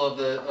with people of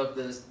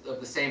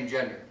the same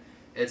gender.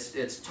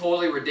 It's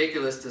totally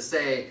ridiculous to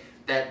say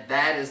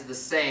that is the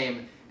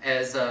same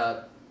as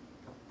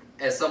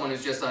someone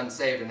who's just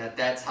unsaved, and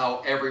that's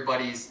how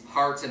everybody's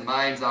hearts and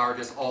minds are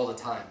just all the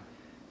time.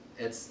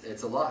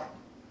 It's a lie.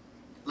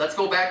 Let's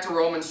go back to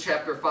Romans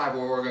chapter 5,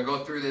 where we're going to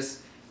go through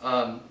this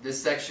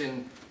this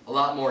section a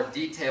lot more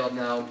detailed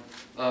now,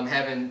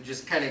 having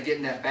just kind of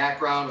getting that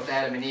background with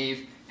Adam and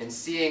Eve and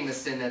seeing the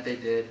sin that they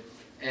did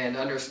and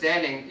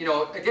understanding,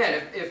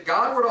 again, if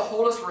God were to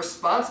hold us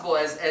responsible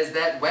as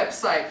that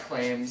website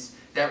claims,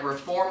 that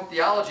Reformed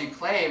theology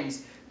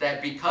claims,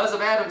 that because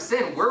of Adam's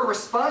sin, we're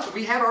responsible,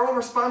 we have our own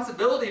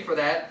responsibility for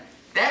that,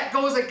 that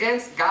goes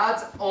against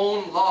God's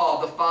own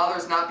law, the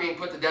fathers not being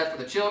put to death for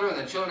the children,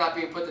 and the children not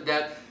being put to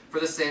death for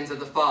the sins of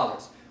the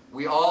fathers.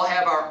 We all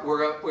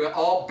we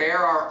all bear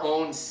our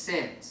own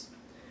sins.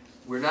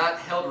 We're not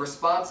held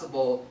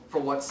responsible for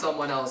what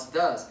someone else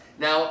does.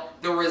 Now,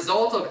 the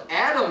result of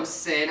Adam's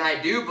sin,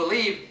 I do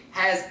believe,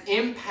 has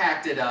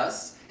impacted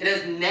us. It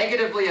has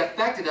negatively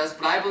affected us,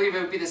 but I believe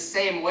it would be the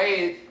same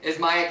way as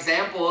my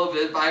example of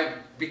if I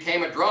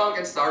became a drunk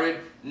and started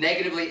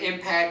negatively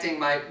impacting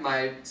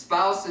my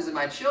spouse's and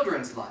my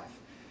children's life.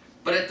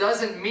 But it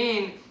doesn't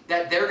mean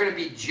that they're going to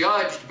be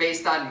judged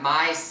based on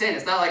my sin.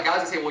 It's not like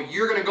God's going to say, well,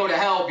 you're going to go to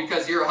hell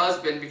because your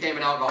husband became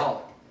an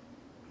alcoholic.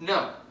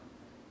 No.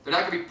 They're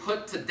not going to be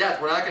put to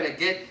death. We're not going to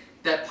get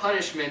that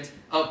punishment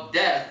of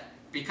death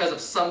because of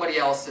somebody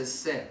else's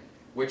sin,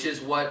 which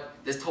is what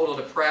this total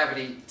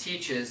depravity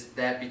teaches,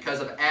 that because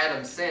of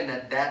Adam's sin,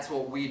 that's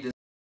what we deserve,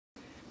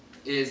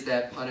 is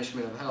that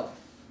punishment of hell.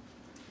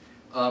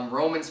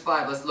 Romans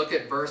 5, let's look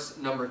at verse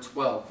number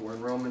 12. We're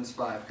in Romans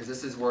 5, because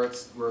this is where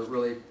it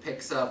really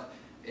picks up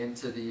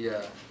into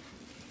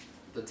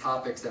the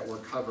topics that we're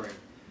covering.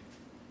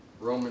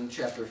 Romans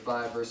chapter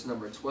 5, verse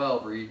number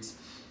 12 reads,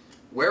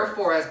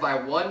 "Wherefore, as by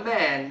one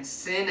man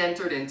sin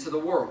entered into the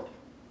world,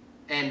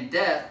 and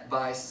death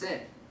by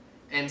sin.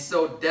 And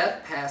so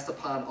death passed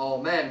upon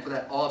all men, for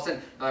that all have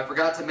sinned." Now, I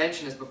forgot to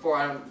mention this before.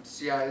 I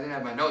didn't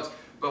have my notes.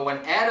 But when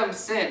Adam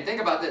sinned, think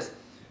about this.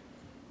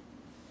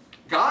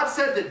 God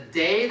said, "The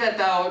day that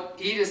thou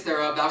eatest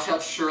thereof, thou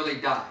shalt surely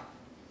die."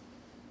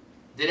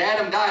 Did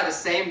Adam die the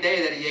same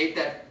day that he ate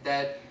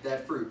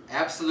that fruit?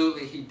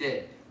 Absolutely he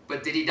did.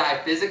 But did he die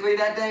physically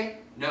that day?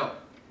 No.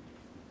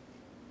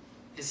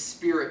 His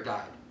spirit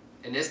died.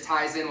 And this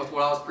ties in with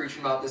what I was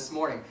preaching about this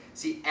morning.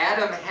 See,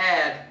 Adam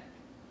had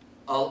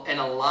a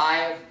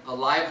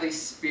lively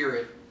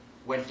spirit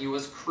when he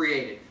was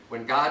created,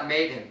 when God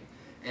made him.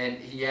 And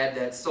he had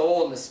that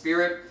soul and the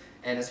spirit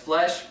and his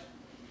flesh.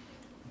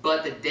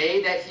 But the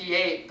day that he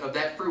ate of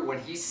that fruit, when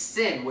he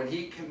sinned, when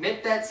he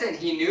committed that sin,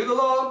 he knew the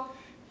law,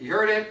 he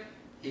heard it,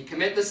 he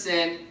committed the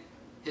sin,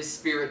 his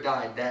spirit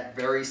died that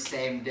very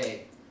same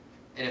day.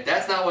 And if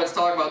that's not what it's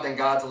talking about, then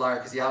God's a liar,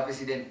 because he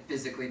obviously didn't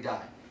physically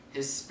die.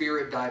 His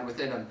spirit died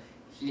within him.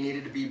 He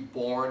needed to be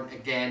born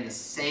again the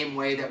same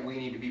way that we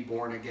need to be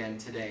born again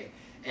today.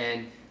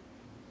 And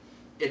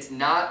it's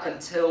not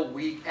until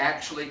we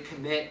actually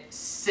commit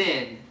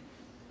sin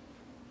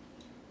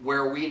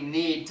where we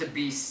need to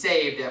be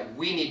saved that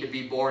we need to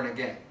be born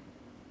again.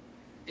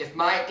 If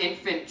my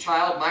infant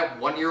child, my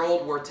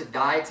 1-year-old, were to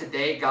die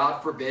today,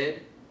 God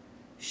forbid,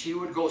 she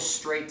would go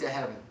straight to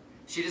heaven.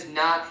 She does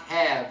not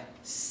have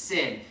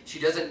sin. She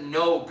doesn't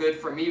know good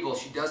from evil.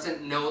 She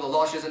doesn't know the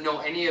law. She doesn't know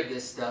any of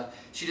this stuff.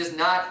 She does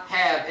not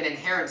have an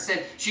inherent sin.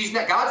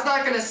 God's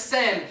not going to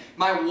send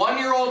my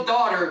 1-year-old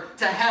daughter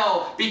to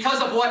hell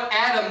because of what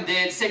Adam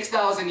did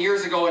 6,000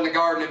 years ago in the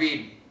Garden of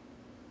Eden.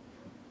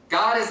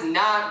 God is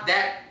not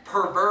that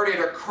perverted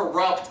or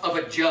corrupt of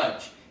a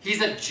judge.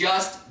 He's a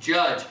just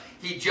judge.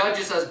 He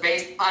judges us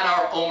based on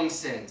our own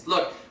sins.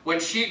 Look, when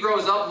she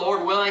grows up,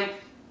 Lord willing,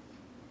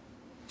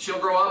 she'll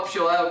grow up,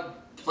 she'll have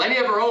plenty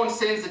of her own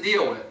sins to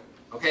deal with.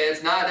 Okay,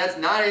 that's not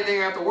anything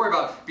we have to worry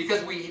about,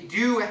 because we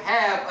do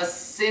have a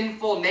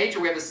sinful nature.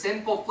 We have a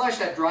sinful flesh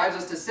that drives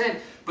us to sin,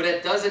 but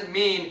it doesn't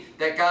mean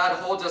that God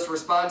holds us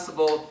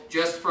responsible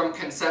just from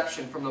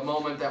conception, from the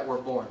moment that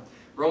we're born.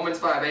 Romans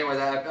 5, anyways,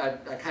 I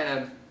kind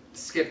of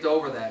skipped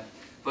over that.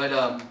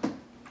 But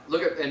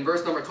look at in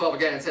verse number 12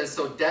 again, it says,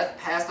 so death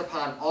passed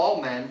upon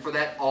all men, for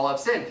that all have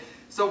sinned.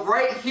 So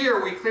right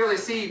here we clearly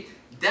see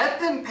death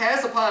didn't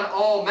pass upon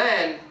all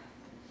men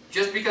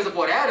just because of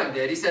what Adam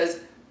did. He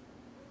says,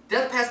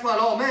 death passed upon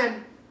all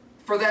men,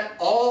 for that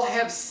all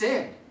have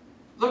sinned.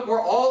 Look, we're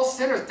all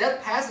sinners.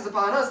 Death passes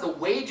upon us. The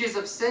wages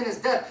of sin is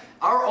death.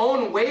 Our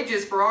own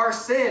wages for our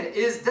sin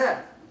is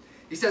death.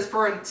 He says,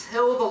 for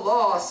until the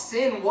law,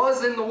 sin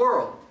was in the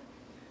world.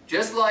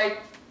 Just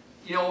like,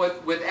 you know,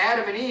 with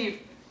Adam and Eve,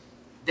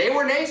 they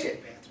were naked.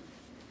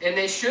 And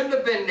they shouldn't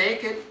have been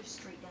naked.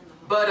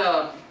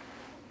 But,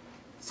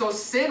 so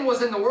sin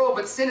was in the world,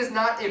 but sin is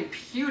not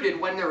imputed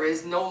when there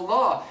is no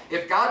law.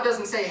 If God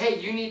doesn't say, hey,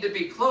 you need to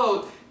be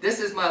clothed, this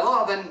is my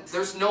law, then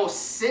there's no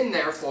sin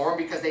there for them,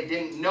 because they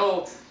didn't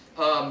know,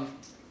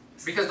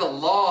 because the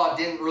law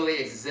didn't really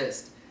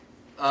exist.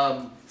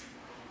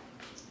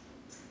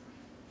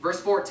 Verse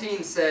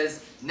 14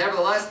 says,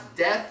 nevertheless,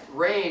 death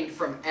reigned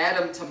from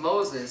Adam to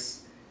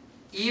Moses,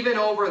 even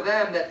over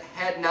them that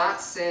had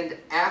not sinned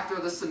after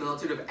the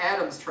similitude of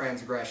Adam's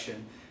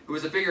transgression, who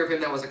was a figure of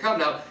him that was to come.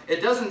 Now,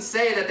 it doesn't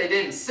say that they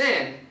didn't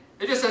sin.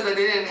 It just says that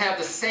they didn't have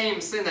the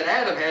same sin that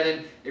Adam had.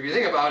 And if you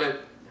think about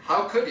it,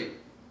 how could you?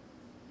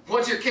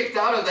 Once you're kicked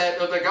out of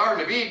the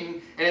Garden of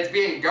Eden and it's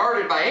being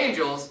guarded by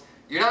angels,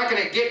 you're not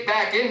going to get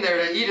back in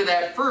there to eat of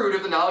that fruit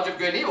of the knowledge of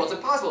good and evil. It's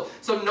impossible.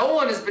 So no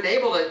one has been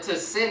able to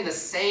sin the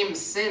same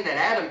sin that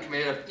Adam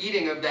committed of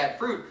eating of that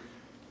fruit.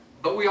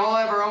 But we all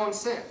have our own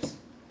sins.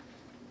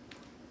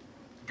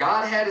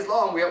 God had his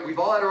law, and we've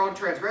all had our own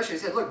transgression. He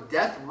said, look,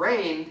 death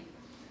reigned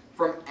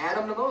from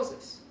Adam to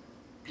Moses.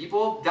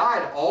 People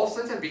died all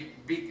since, and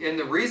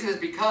the reason is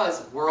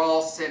because we're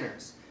all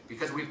sinners.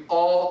 Because we've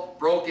all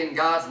broken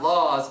God's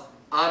laws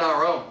on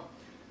our own.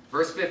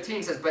 Verse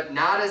 15 says, but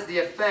not as the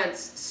offense,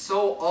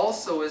 so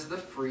also is the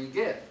free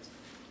gift.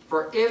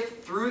 For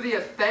if through the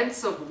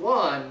offense of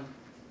one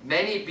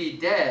many be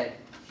dead,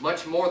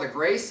 much more the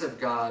grace of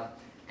God,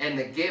 and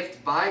the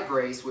gift by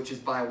grace, which is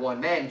by one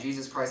man,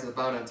 Jesus Christ, is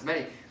abounded unto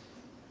many.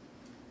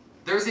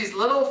 There's these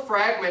little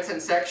fragments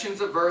and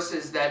sections of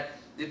verses that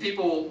the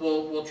people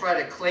will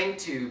try to cling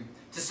to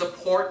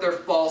support their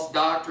false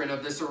doctrine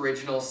of this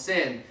original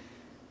sin.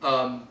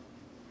 And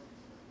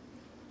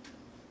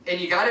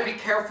you got to be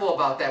careful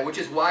about that, which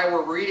is why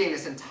we're reading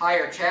this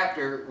entire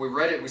chapter.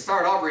 We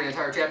started off reading the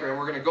entire chapter, and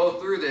we're going to go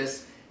through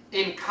this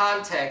in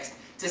context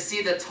to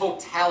see the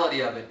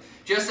totality of it.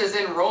 Just as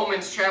in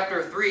Romans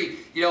chapter 3,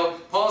 you know,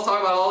 Paul's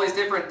talking about all these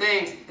different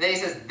things, and then he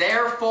says,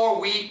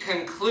 therefore we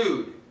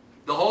conclude.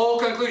 The whole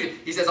conclusion.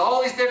 He says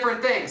all these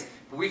different things,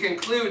 but we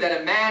conclude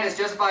that a man is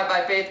justified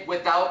by faith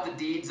without the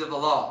deeds of the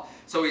law.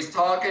 So he's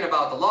talking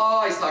about the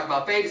law, he's talking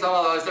about faith, he's talking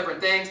about all those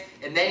different things,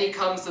 and then he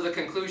comes to the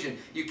conclusion.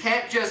 You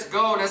can't just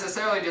go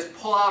necessarily and just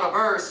pull out a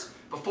verse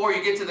before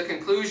you get to the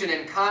conclusion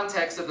and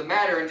context of the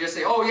matter and just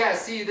say, oh yeah,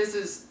 see, this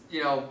is,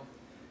 you know,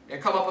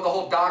 and come up with a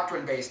whole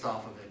doctrine based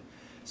off of it.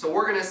 So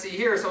we're going to see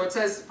here, so it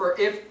says, for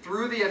if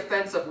through the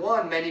offense of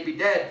one many be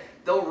dead,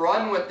 they'll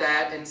run with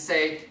that and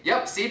say,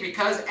 yep, see,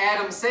 because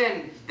Adam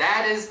sinned,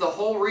 that is the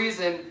whole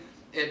reason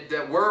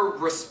that we're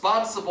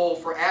responsible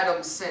for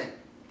Adam's sin.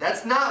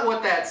 That's not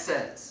what that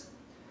says.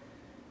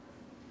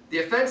 The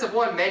offense of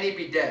one, many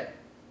be dead.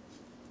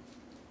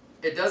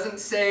 It doesn't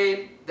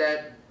say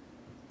that,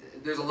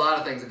 there's a lot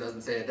of things it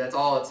doesn't say. That's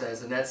all it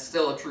says, and that's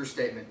still a true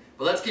statement.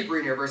 But let's keep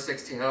reading here, verse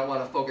 16. I don't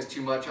want to focus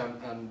too much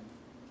on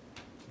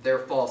their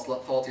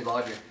faulty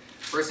logic.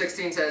 Verse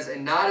 16 says,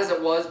 and not as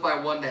it was by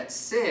one that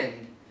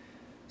sinned,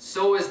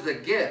 so is the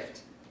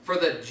gift. For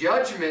the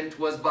judgment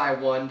was by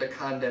one to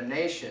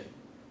condemnation,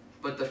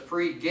 but the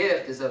free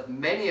gift is of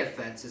many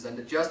offenses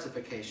unto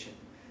justification.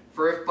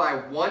 For if by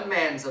one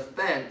man's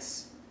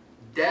offense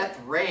death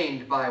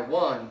reigned by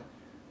one,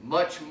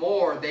 much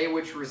more they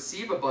which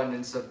receive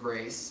abundance of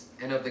grace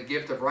and of the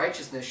gift of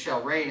righteousness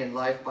shall reign in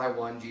life by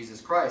one,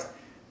 Jesus Christ.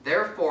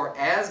 Therefore,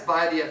 as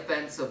by the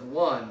offense of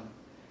one,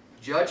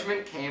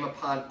 judgment came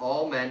upon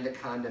all men to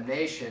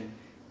condemnation,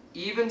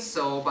 even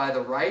so by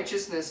the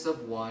righteousness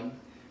of one,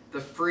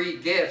 the free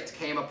gift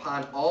came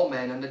upon all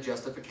men unto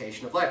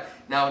justification of life.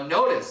 Now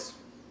notice,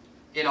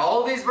 in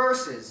all these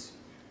verses,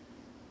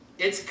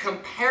 it's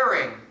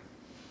comparing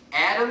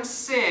Adam's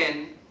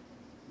sin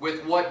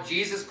with what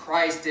Jesus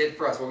Christ did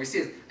for us. What we see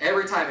is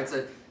every time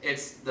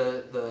it's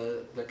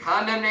the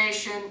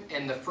condemnation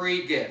and the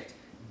free gift,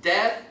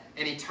 death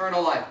and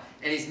eternal life.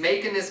 And he's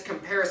making this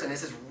comparison.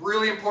 This is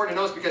really important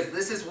to notice because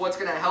this is what's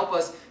going to help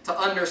us to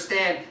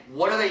understand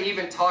what are they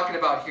even talking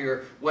about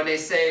here when they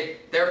say,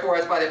 therefore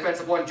as by the offense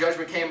of one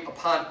judgment came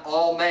upon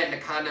all men to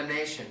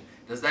condemnation.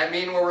 Does that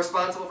mean we're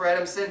responsible for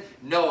Adam's sin?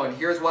 No, and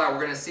here's why. We're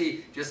going to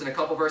see just in a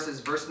couple verses.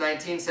 Verse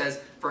 19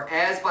 says, for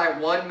as by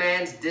one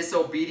man's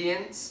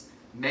disobedience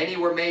many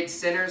were made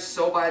sinners,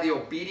 so by the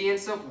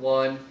obedience of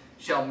one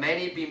shall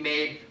many be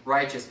made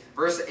righteous.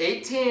 Verse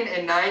 18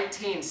 and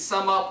 19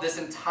 sum up this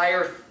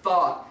entire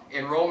thought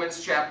in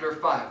Romans chapter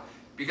 5.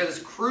 Because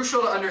it's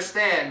crucial to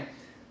understand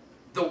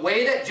the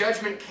way that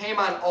judgment came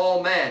on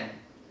all men,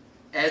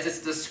 as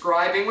it's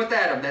describing with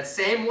Adam, that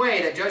same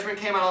way that judgment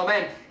came on all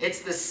men,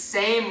 it's the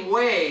same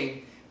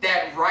way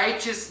that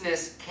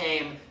righteousness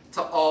came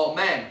to all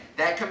men.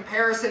 That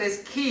comparison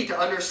is key to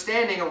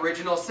understanding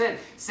original sin.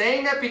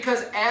 Saying that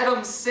because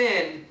Adam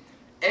sinned,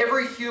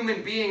 every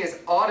human being is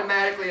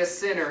automatically a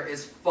sinner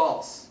is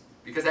false,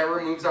 because that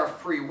removes our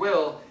free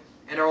will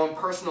and our own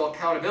personal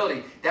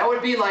accountability. That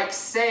would be like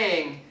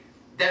saying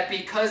that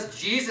because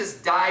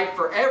Jesus died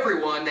for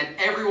everyone, then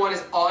everyone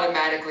is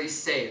automatically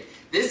saved.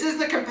 This is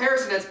the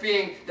comparison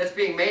that's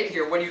being made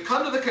here. When you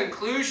come to the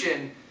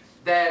conclusion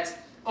that,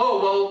 oh,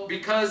 well,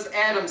 because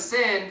Adam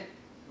sinned,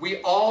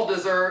 we're all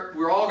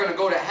going to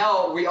go to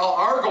hell, we all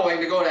are going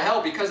to go to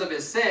hell because of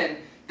his sin,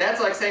 that's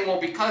like saying, well,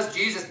 because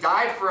Jesus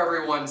died for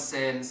everyone's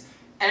sins,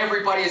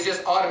 everybody is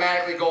just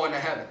automatically going to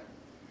heaven.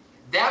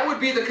 That would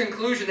be the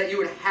conclusion that you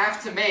would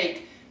have to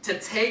make to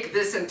take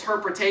this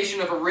interpretation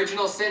of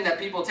original sin that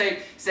people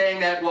take, saying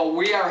that, well,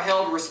 we are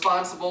held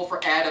responsible for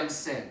Adam's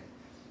sin.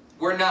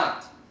 We're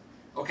not.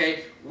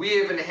 Okay? We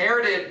have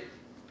inherited,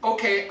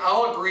 okay,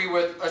 I'll agree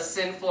with a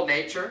sinful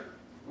nature.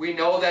 We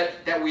know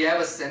that we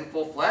have a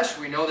sinful flesh.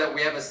 We know that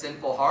we have a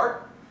sinful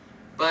heart.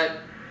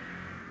 But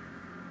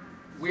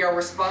we are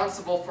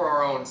responsible for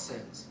our own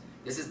sins.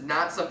 This is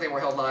not something we're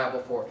held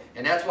liable for.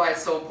 And that's why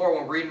it's so important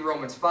when we're reading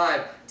Romans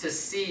 5 to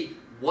see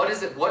what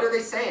is it, what are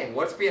they saying?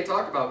 What's being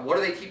talked about? What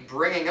do they keep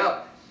bringing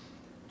up?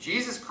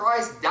 Jesus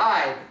Christ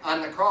died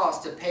on the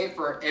cross to pay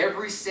for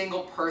every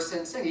single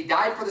person's sin. He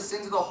died for the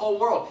sins of the whole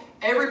world.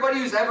 Everybody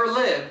who's ever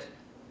lived,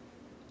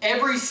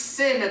 every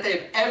sin that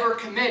they've ever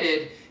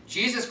committed,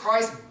 Jesus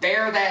Christ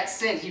bare that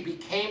sin. He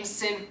became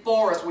sin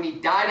for us when he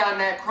died on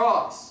that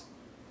cross.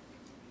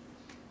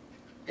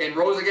 And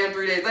rose again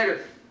 3 days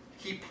later.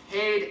 He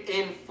paid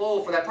in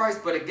full for that price.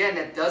 But again,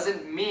 that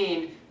doesn't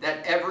mean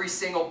that every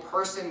single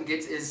person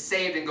is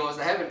saved and goes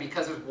to heaven,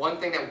 because there's one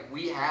thing that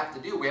we have to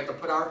do. We have to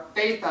put our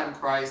faith on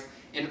Christ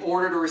in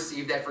order to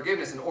receive that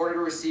forgiveness, in order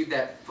to receive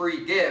that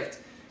free gift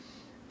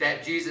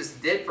that Jesus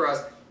did for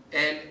us.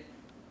 And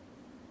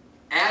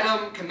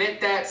Adam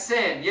commit that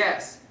sin,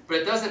 yes, but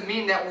it doesn't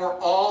mean that we're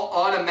all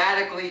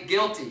automatically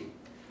guilty.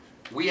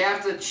 We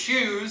have to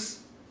choose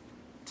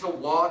to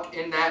walk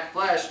in that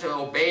flesh, to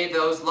obey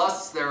those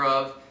lusts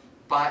thereof,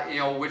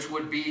 which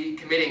would be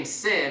committing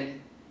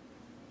sin,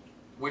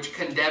 which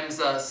condemns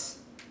us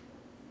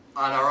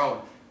on our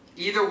own.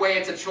 Either way,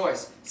 it's a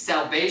choice.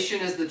 Salvation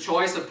is the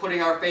choice of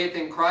putting our faith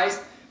in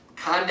Christ.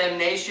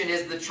 Condemnation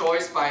is the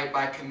choice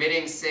by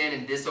committing sin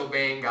and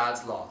disobeying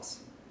God's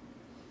laws.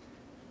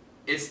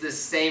 It's the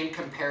same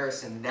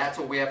comparison. That's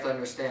what we have to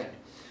understand.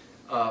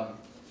 We're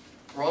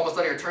almost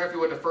done here. Turn, if you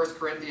would, to 1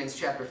 Corinthians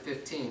chapter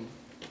 15.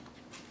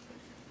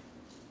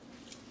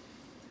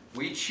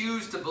 We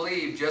choose to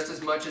believe just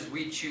as much as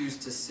we choose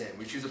to sin.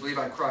 We choose to believe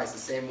on Christ the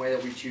same way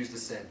that we choose to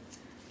sin.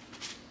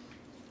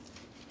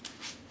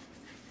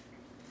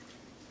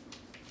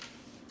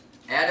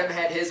 Adam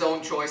had his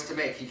own choice to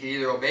make. He could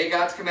either obey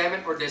God's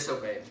commandment or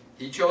disobey.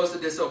 He chose to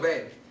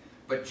disobey.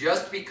 But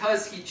just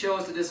because he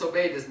chose to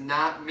disobey does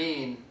not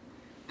mean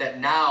that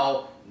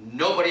now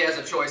nobody has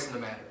a choice in the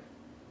matter.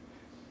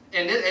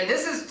 And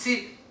this is,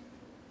 see,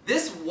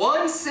 this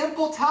one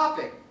simple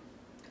topic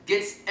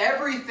gets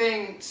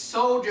everything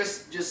so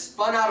just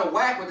spun out of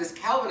whack with this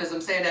Calvinism,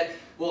 saying that,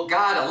 well,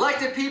 God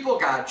elected people,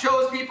 God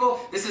chose people,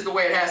 this is the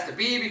way it has to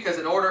be, because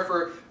in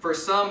order for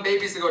some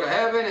babies to go to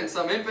heaven and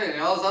some infant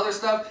and all this other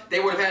stuff,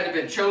 they would have had to have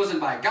been chosen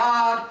by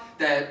God,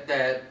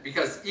 that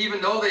because even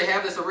though they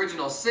have this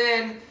original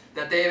sin,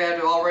 that they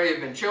had to already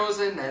have been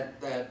chosen, that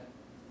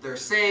they're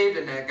saved,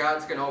 and that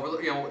God's going to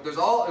overlook. There's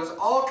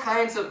all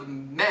kinds of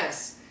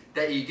mess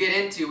that you get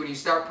into when you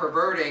start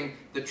perverting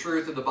the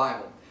truth of the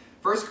Bible.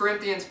 1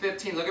 Corinthians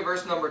 15, look at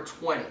verse number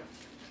 20.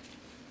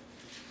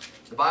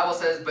 The Bible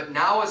says, "But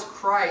now is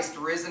Christ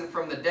risen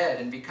from the dead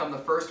and become the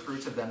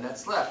firstfruits of them that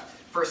slept.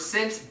 For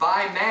since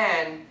by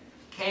man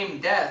came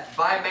death,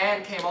 by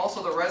man came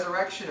also the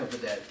resurrection of the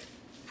dead.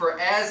 For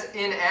as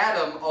in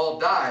Adam all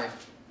die,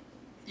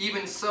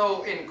 even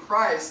so in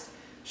Christ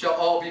shall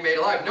all be made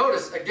alive."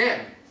 Notice,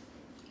 again,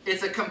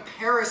 it's a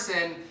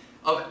comparison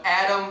of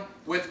Adam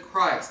with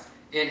Christ.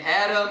 In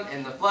Adam,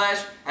 in the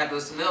flesh, after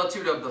the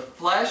similitude of the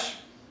flesh,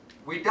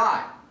 we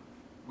die.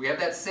 We have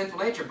that sinful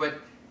nature. But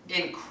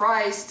in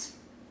Christ,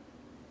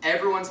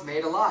 everyone's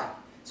made alive.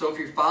 So if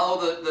you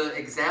follow the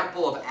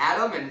example of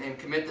Adam and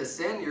commit the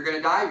sin, you're going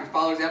to die. If you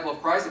follow the example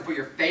of Christ and put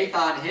your faith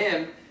on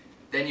Him,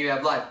 then you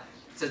have life.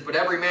 It says, "But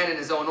every man in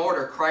his own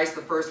order, Christ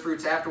the first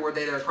fruits, afterward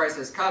they that are Christ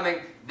is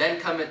coming, then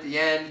come at the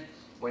end,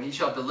 when He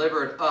shall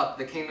deliver up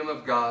the kingdom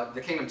of God,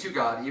 the kingdom to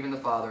God, even the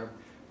Father,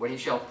 when He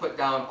shall put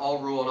down all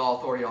rule and all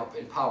authority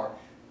and power."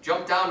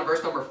 Jump down to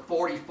verse number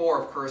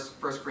 44 of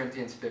 1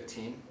 Corinthians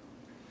 15.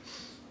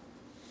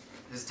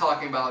 This is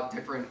talking about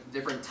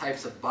different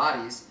types of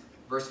bodies.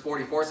 Verse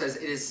 44 says,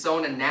 "It is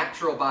sown a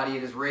natural body,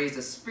 it is raised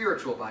a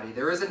spiritual body."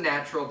 There is a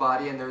natural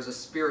body and there is a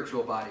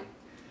spiritual body.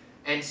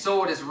 "And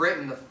so it is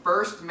written, the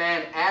first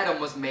man, Adam,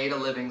 was made a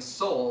living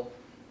soul.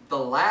 The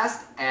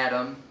last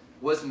Adam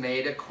was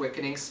made a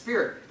quickening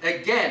spirit."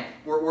 Again,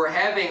 we're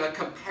having a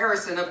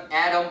comparison of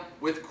Adam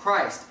with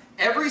Christ.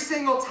 Every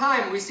single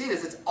time we see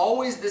this, it's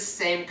always the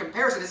same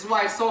comparison. This is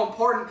why it's so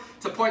important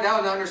to point out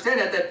and to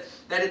understand that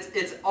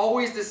it's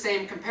always the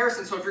same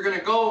comparison. So if you're going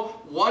to go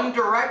one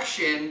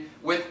direction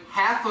with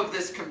half of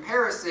this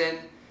comparison,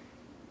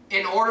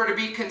 in order to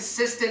be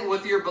consistent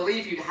with your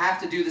belief, you'd have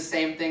to do the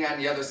same thing on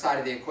the other side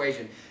of the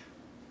equation,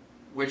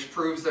 which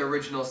proves the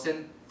original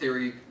sin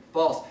theory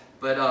false.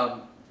 But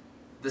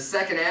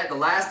the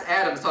last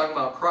Adam is talking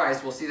about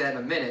Christ. We'll see that in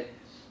a minute.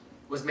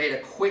 Was made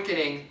a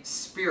quickening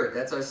spirit.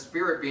 That's a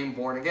spirit being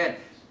born again.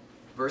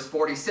 Verse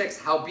 46,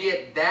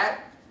 howbeit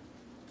that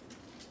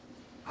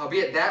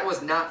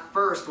was not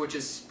first which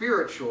is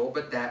spiritual,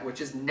 but that which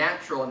is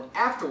natural, and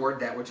afterward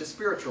that which is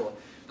spiritual.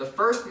 The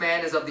first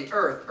man is of the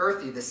earth,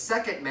 earthy. The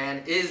second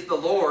man is the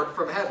Lord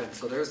from heaven.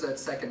 So there's that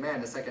second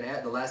man,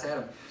 the last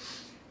Adam.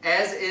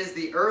 As is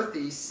the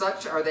earthy,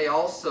 such are they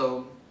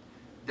also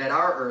that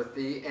are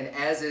earthy, and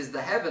as is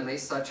the heavenly,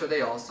 such are they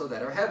also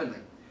that are heavenly.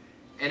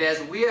 And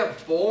as we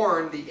have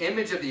borne the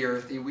image of the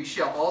earthy, we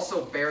shall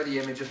also bear the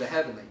image of the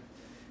heavenly.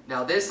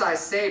 Now this I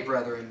say,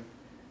 brethren,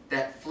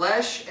 that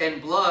flesh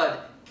and blood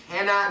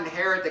cannot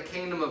inherit the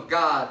kingdom of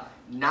God,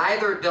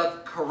 neither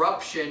doth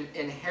corruption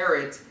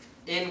inherit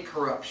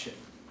incorruption.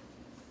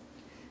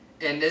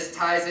 And this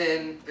ties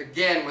in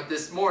again with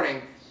this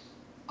morning.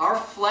 Our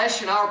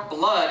flesh and our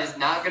blood is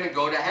not going to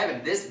go to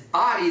heaven. This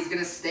body is going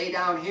to stay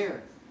down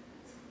here.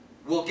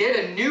 We'll get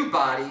a new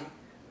body,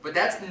 but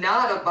that's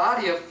not a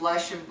body of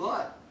flesh and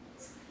blood.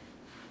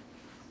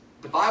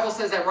 The Bible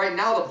says that right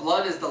now the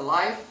blood is the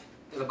life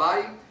of the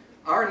body.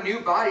 Our new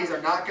bodies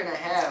are not going to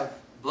have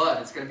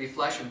blood. It's going to be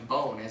flesh and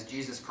bone, as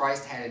Jesus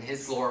Christ had in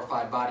His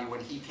glorified body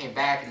when He came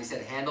back and He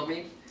said, "Handle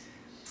me."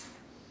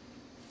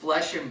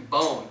 Flesh and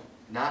bone,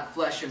 not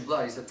flesh and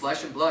blood. He said,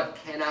 flesh and blood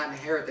cannot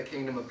inherit the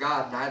kingdom of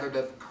God, neither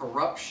doth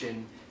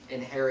corruption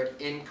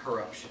inherit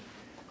incorruption.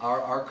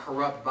 Our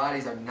corrupt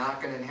bodies are not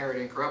going to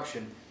inherit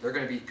incorruption. They're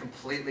going to be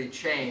completely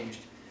changed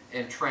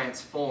and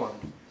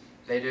transformed.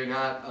 They're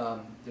not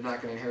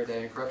going to inherit that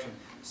incorruption.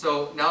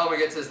 So now we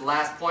get to this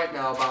last point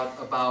now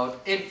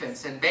about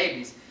infants and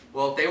babies.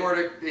 Well, if they were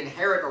to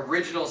inherit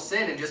original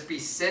sin and just be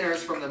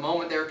sinners from the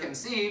moment they were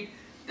conceived,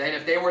 then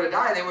if they were to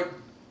die, they would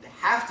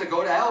have to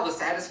go to hell to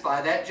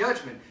satisfy that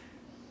judgment.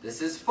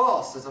 This is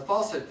false. It's a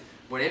falsehood.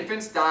 When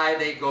infants die,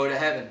 they go to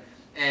heaven.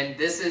 And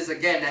this is,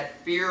 again, that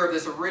fear of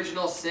this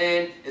original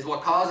sin is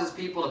what causes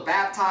people to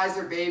baptize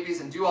their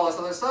babies and do all this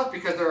other stuff,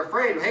 because they're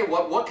afraid, hey,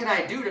 what can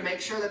I do to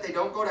make sure that they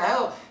don't go to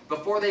hell,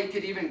 before they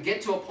could even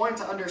get to a point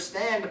to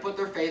understand, to put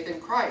their faith in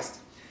Christ.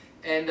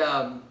 And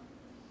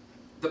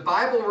the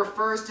Bible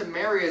refers to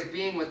Mary as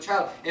being with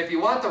child. If you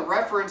want the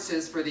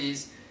references for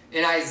these,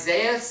 in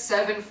Isaiah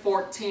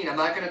 7:14, I'm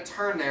not going to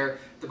turn there,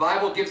 the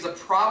Bible gives a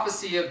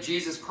prophecy of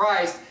Jesus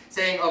Christ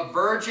saying, "A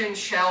virgin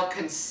shall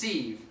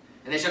conceive,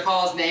 and they shall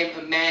call His name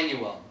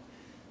Emmanuel."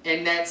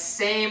 And that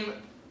same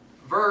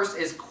verse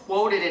is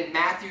quoted in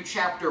Matthew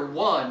chapter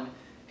 1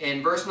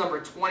 in verse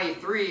number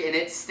 23, and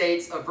it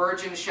states, "A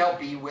virgin shall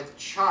be with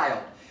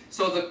child."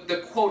 So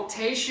the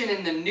quotation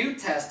in the New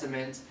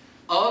Testament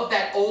of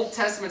that Old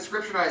Testament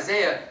scripture in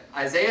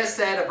Isaiah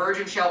said, "A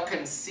virgin shall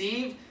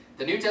conceive."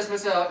 The New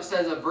Testament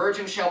says, "A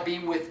virgin shall be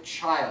with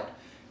child."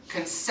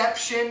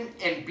 Conception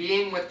and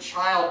being with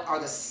child are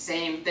the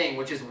same thing,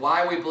 which is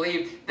why we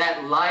believe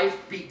that life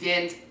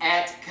begins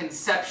at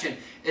conception.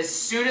 As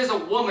soon as a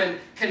woman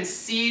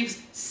conceives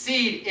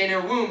seed in her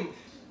womb,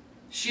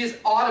 she is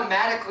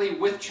automatically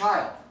with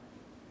child.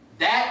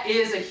 That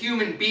is a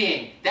human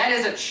being. That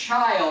is a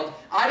child.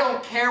 I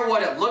don't care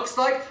what it looks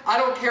like. I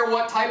don't care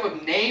what type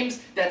of names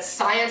that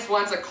science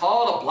wants to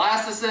call it, a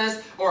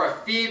blastocyst or a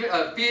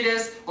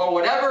fetus or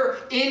whatever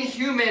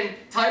inhuman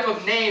type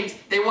of names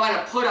they want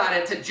to put on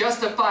it to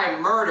justify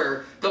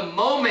murder. The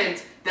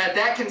moment that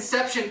that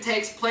conception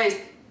takes place,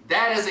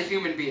 that is a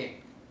human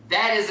being.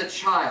 That is a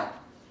child.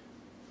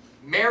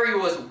 Mary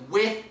was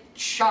with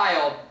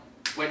child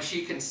when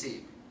she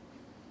conceived.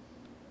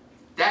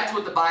 That's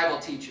what the Bible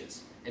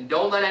teaches. And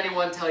don't let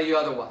anyone tell you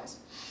otherwise.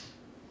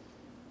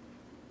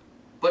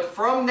 But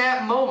from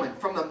that moment,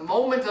 from the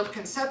moment of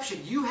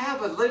conception, you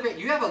have a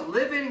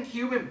living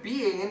human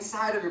being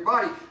inside of your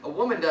body. A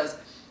woman does,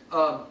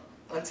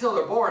 until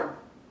they're born.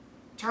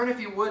 Turn, if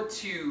you would,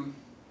 to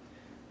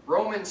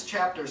Romans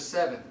chapter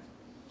 7.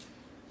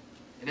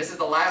 And this is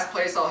the last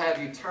place I'll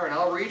have you turn.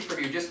 I'll read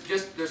from you.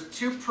 There's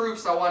two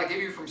proofs I want to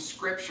give you from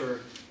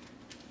Scripture,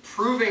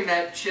 proving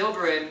that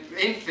children,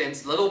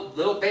 infants,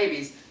 little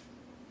babies,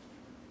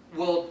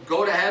 will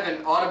go to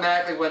heaven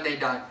automatically when they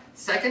die.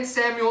 2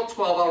 Samuel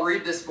 12, I'll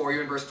read this for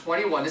you in verse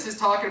 21. This is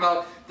talking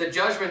about the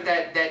judgment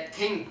that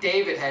King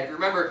David had. If you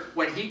remember,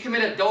 when he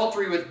committed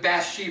adultery with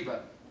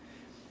Bathsheba,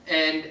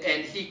 and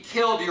he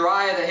killed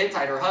Uriah the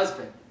Hittite, her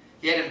husband.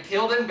 He had him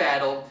killed in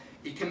battle.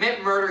 He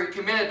committed murder. He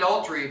committed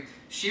adultery.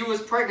 She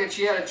was pregnant.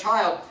 She had a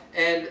child.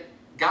 And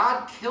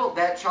God killed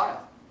that child.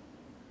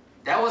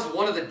 That was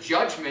one of the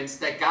judgments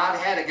that God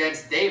had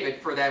against David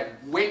for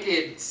that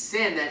wicked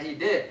sin that he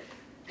did.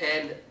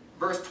 And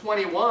verse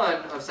 21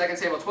 of 2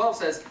 Samuel 12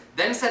 says,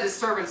 Then said his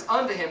servants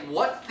unto him,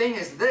 What thing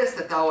is this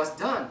that thou hast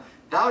done?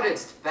 Thou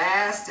didst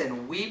fast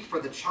and weep for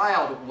the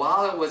child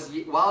while it was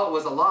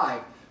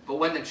alive. But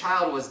when the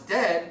child was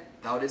dead,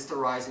 thou didst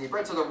arise and eat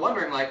bread. So they're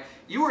wondering, like,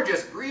 you were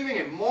just grieving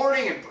and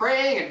mourning and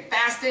praying and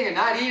fasting and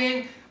not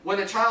eating when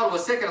the child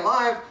was sick and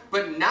alive.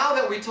 But now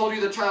that we told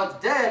you the child's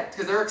dead,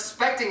 because they're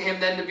expecting him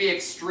then to be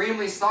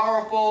extremely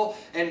sorrowful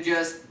and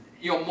just,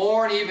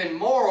 mourn even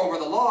more over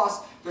the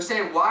loss. They're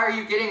saying, why are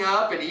you getting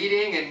up and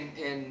eating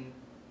and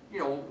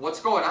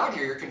what's going on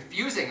here? You're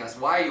confusing us.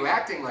 Why are you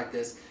acting like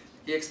this?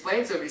 He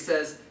explains to him, he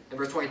says in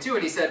verse 22,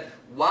 and he said,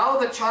 While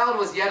the child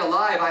was yet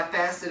alive, I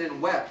fasted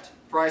and wept.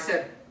 For I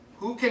said,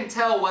 Who can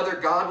tell whether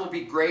God will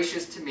be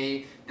gracious to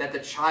me that the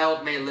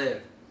child may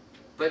live?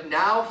 But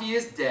now he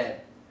is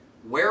dead.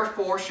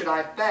 Wherefore should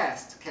I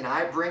fast? Can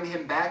I bring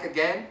him back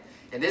again?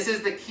 And this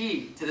is the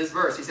key to this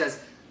verse. He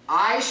says,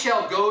 I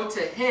shall go to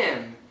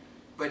him,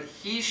 but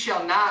he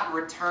shall not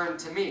return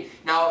to me.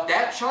 Now, if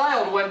that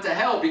child went to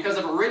hell because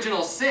of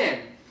original sin,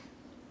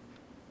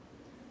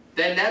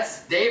 then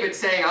that's David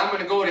saying, I'm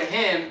going to go to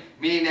him,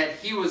 meaning that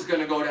he was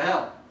going to go to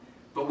hell.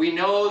 But we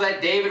know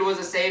that David was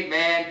a saved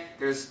man.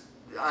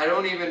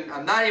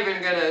 I'm not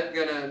even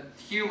going to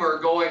humor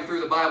going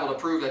through the Bible to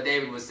prove that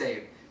David was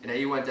saved and that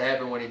he went to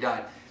heaven when he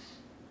died.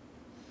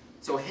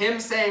 So him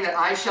saying that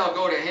I shall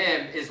go to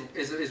him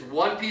is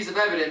one piece of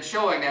evidence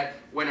showing that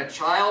when a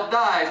child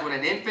dies, when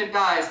an infant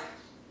dies,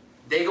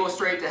 they go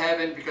straight to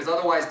heaven, because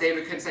otherwise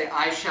David couldn't say,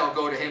 I shall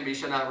go to him, but he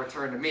shall not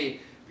return to me,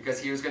 because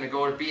he was going to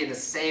go to be in the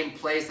same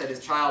place that his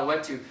child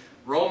went to.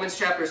 Romans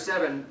chapter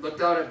 7, look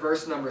down at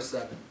verse number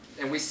 7.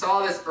 And we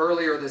saw this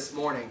earlier this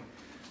morning,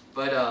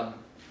 but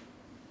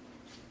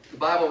the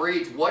Bible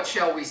reads, What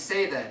shall we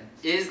say then?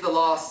 Is the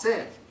law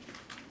sin?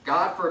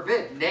 God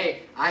forbid.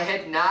 Nay, I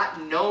had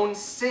not known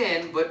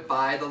sin but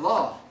by the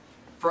law.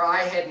 For I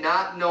had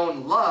not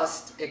known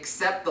lust,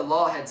 except the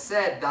law had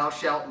said, Thou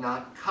shalt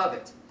not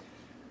covet.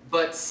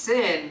 But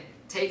sin,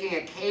 taking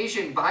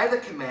occasion by the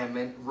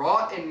commandment,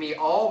 wrought in me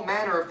all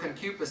manner of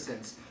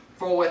concupiscence.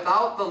 For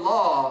without the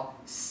law,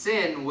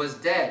 sin was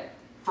dead.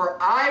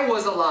 For I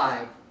was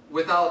alive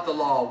without the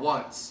law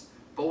once.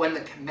 But when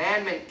the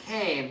commandment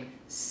came,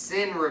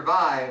 sin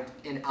revived,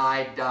 and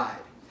I died.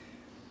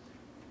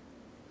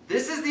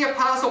 This is the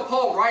Apostle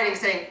Paul writing,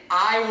 saying,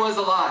 I was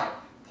alive.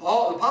 The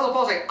Apostle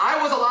Paul saying,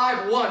 I was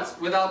alive once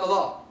without the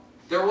law.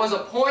 There was a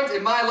point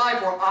in my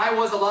life where I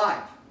was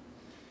alive.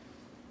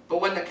 But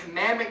when the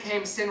commandment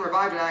came, sin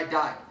revived, and I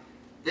died.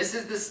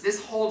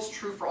 This holds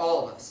true for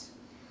all of us.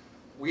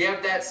 We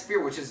have that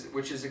spirit,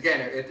 which is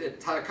again, it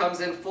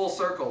comes in full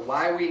circle.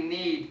 Why we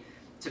need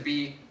to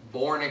be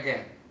born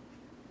again.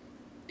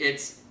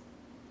 It's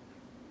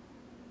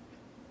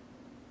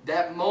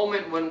that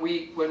moment when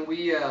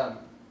we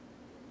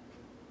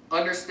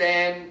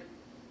understand,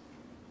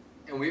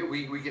 and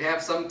we can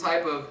have some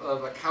type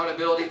of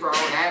accountability for our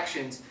own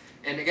actions.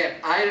 And again,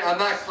 I'm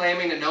not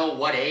claiming to know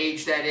what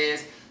age that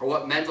is or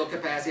what mental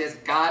capacity is.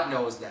 God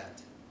knows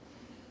that.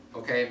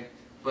 Okay?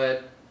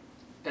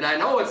 And I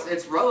know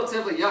it's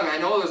relatively young. I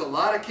know there's a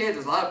lot of kids,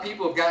 there's a lot of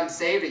people who have gotten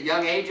saved at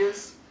young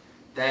ages,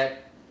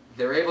 that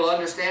they're able to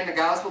understand the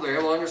gospel, they're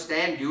able to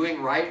understand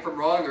doing right from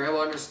wrong, they're able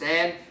to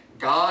understand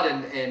God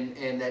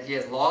and that He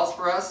has laws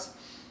for us.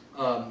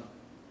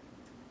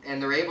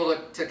 And they're able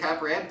to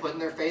comprehend putting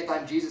their faith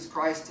on Jesus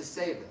Christ to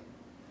save them.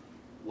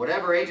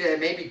 Whatever age, it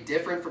may be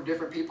different from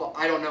different people,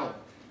 I don't know.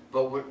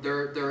 But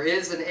there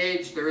is an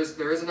age, there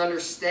is an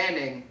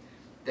understanding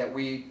that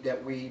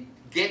we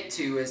get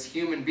to as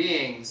human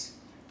beings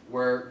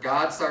where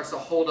God starts to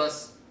hold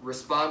us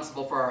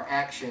responsible for our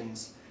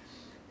actions.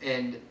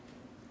 And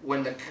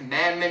when the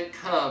commandment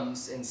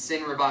comes and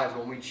sin revives,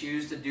 when we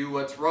choose to do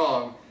what's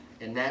wrong,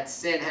 and that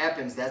sin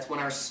happens, that's when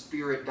our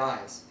spirit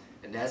dies.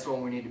 And that's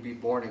when we need to be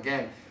born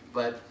again.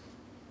 But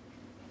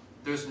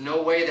there's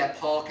no way that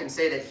Paul can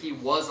say that he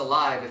was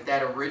alive if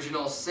that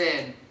original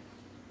sin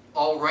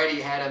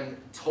already had him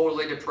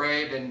totally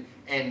depraved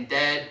and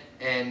dead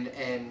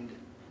and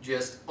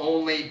just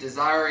only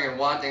desiring and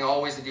wanting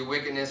always to do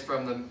wickedness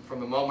from the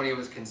moment he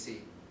was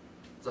conceived.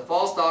 It's a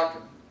false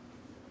doctrine.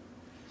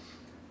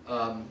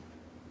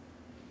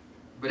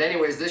 But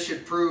anyways, this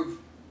should prove,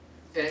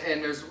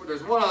 and there's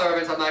one other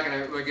evidence I'm not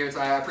going to give it.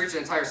 I preached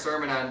an entire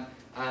sermon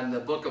on the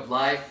book of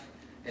life,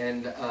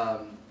 and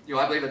you know,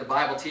 I believe that the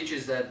Bible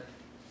teaches that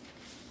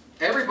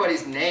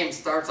everybody's name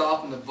starts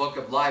off in the book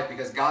of life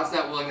because God's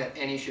not willing that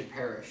any should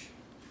perish.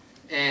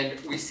 And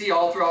we see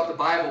all throughout the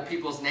Bible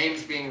people's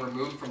names being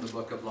removed from the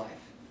book of life.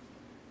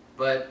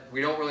 But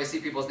we don't really see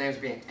people's names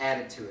being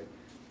added to it.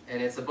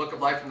 And it's the book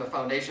of life from the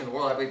foundation of the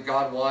world. I believe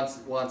God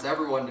wants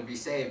everyone to be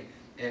saved.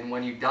 And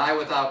when you die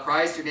without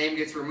Christ, your name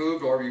gets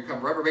removed, or you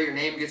become reprobate, your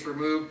name gets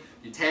removed.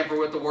 You tamper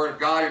with the Word of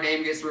God, your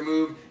name gets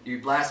removed. You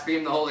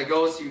blaspheme the Holy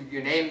Ghost,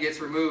 your name gets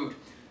removed.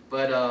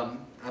 But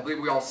I believe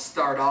we all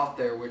start off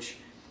there, which,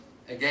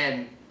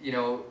 again, you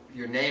know,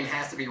 your name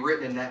has to be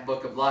written in that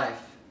book of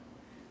life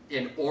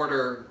in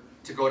order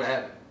to go to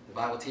heaven. The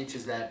Bible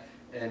teaches that,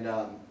 and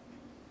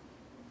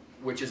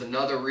which is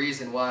another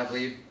reason why I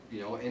believe,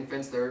 you know,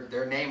 infants,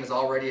 their name is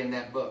already in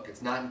that book.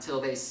 It's not until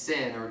they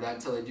sin or not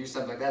until they do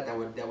something like that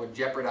that would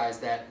jeopardize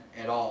that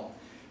at all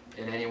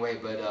in any way.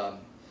 But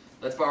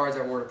let's bow our heads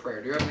in our word of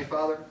prayer. Dear Heavenly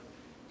Father,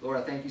 Lord,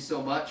 I thank you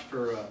so much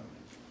for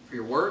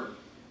your word.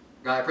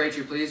 God, I pray that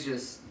you please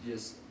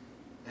just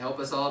help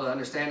us all to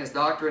understand this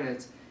doctrine.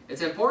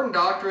 It's an important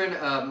doctrine.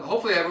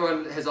 Hopefully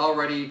everyone has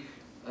already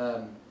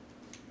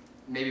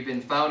maybe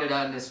been founded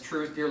on this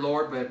truth, dear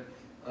Lord,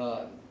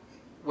 but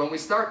when we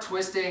start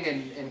twisting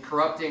and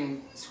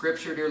corrupting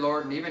Scripture, dear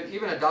Lord, and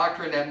even a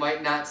doctrine that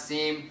might not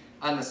seem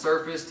on the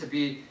surface to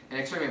be an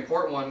extremely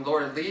important one,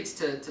 Lord, it leads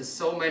to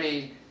so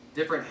many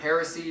different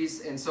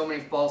heresies and so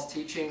many false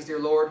teachings, dear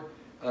Lord.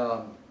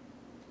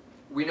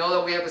 We know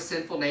that we have a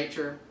sinful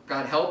nature.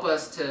 God, help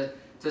us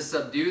to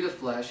subdue the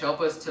flesh. Help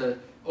us to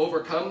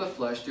overcome the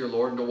flesh, dear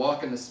Lord, and to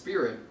walk in the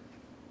Spirit.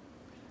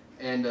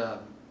 And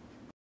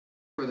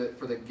for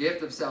the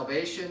gift of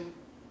salvation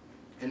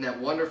and that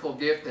wonderful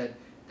gift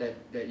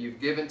that you've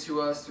given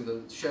to us through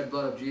the shed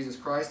blood of Jesus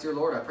Christ, dear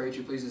Lord, I pray that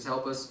you please just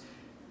help us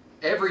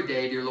every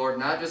day, dear Lord,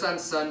 not just on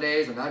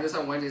Sundays or not just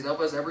on Wednesdays. Help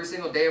us every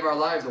single day of our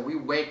lives that we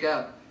wake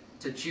up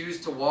to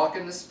choose to walk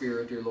in the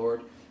Spirit, dear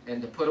Lord,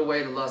 and to put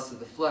away the lusts of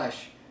the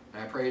flesh.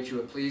 And I pray that you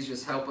would please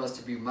just help us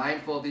to be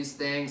mindful of these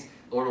things.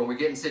 Lord, when we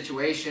get in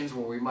situations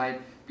where we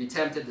might be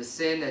tempted to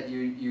sin, that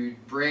you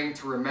bring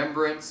to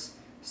remembrance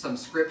some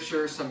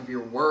scripture, some of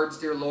your words,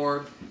 dear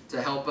Lord,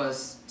 to help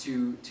us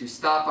to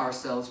stop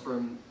ourselves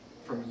from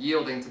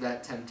yielding to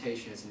that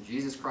temptation. It's in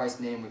Jesus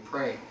Christ's name we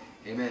pray.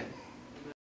 Amen.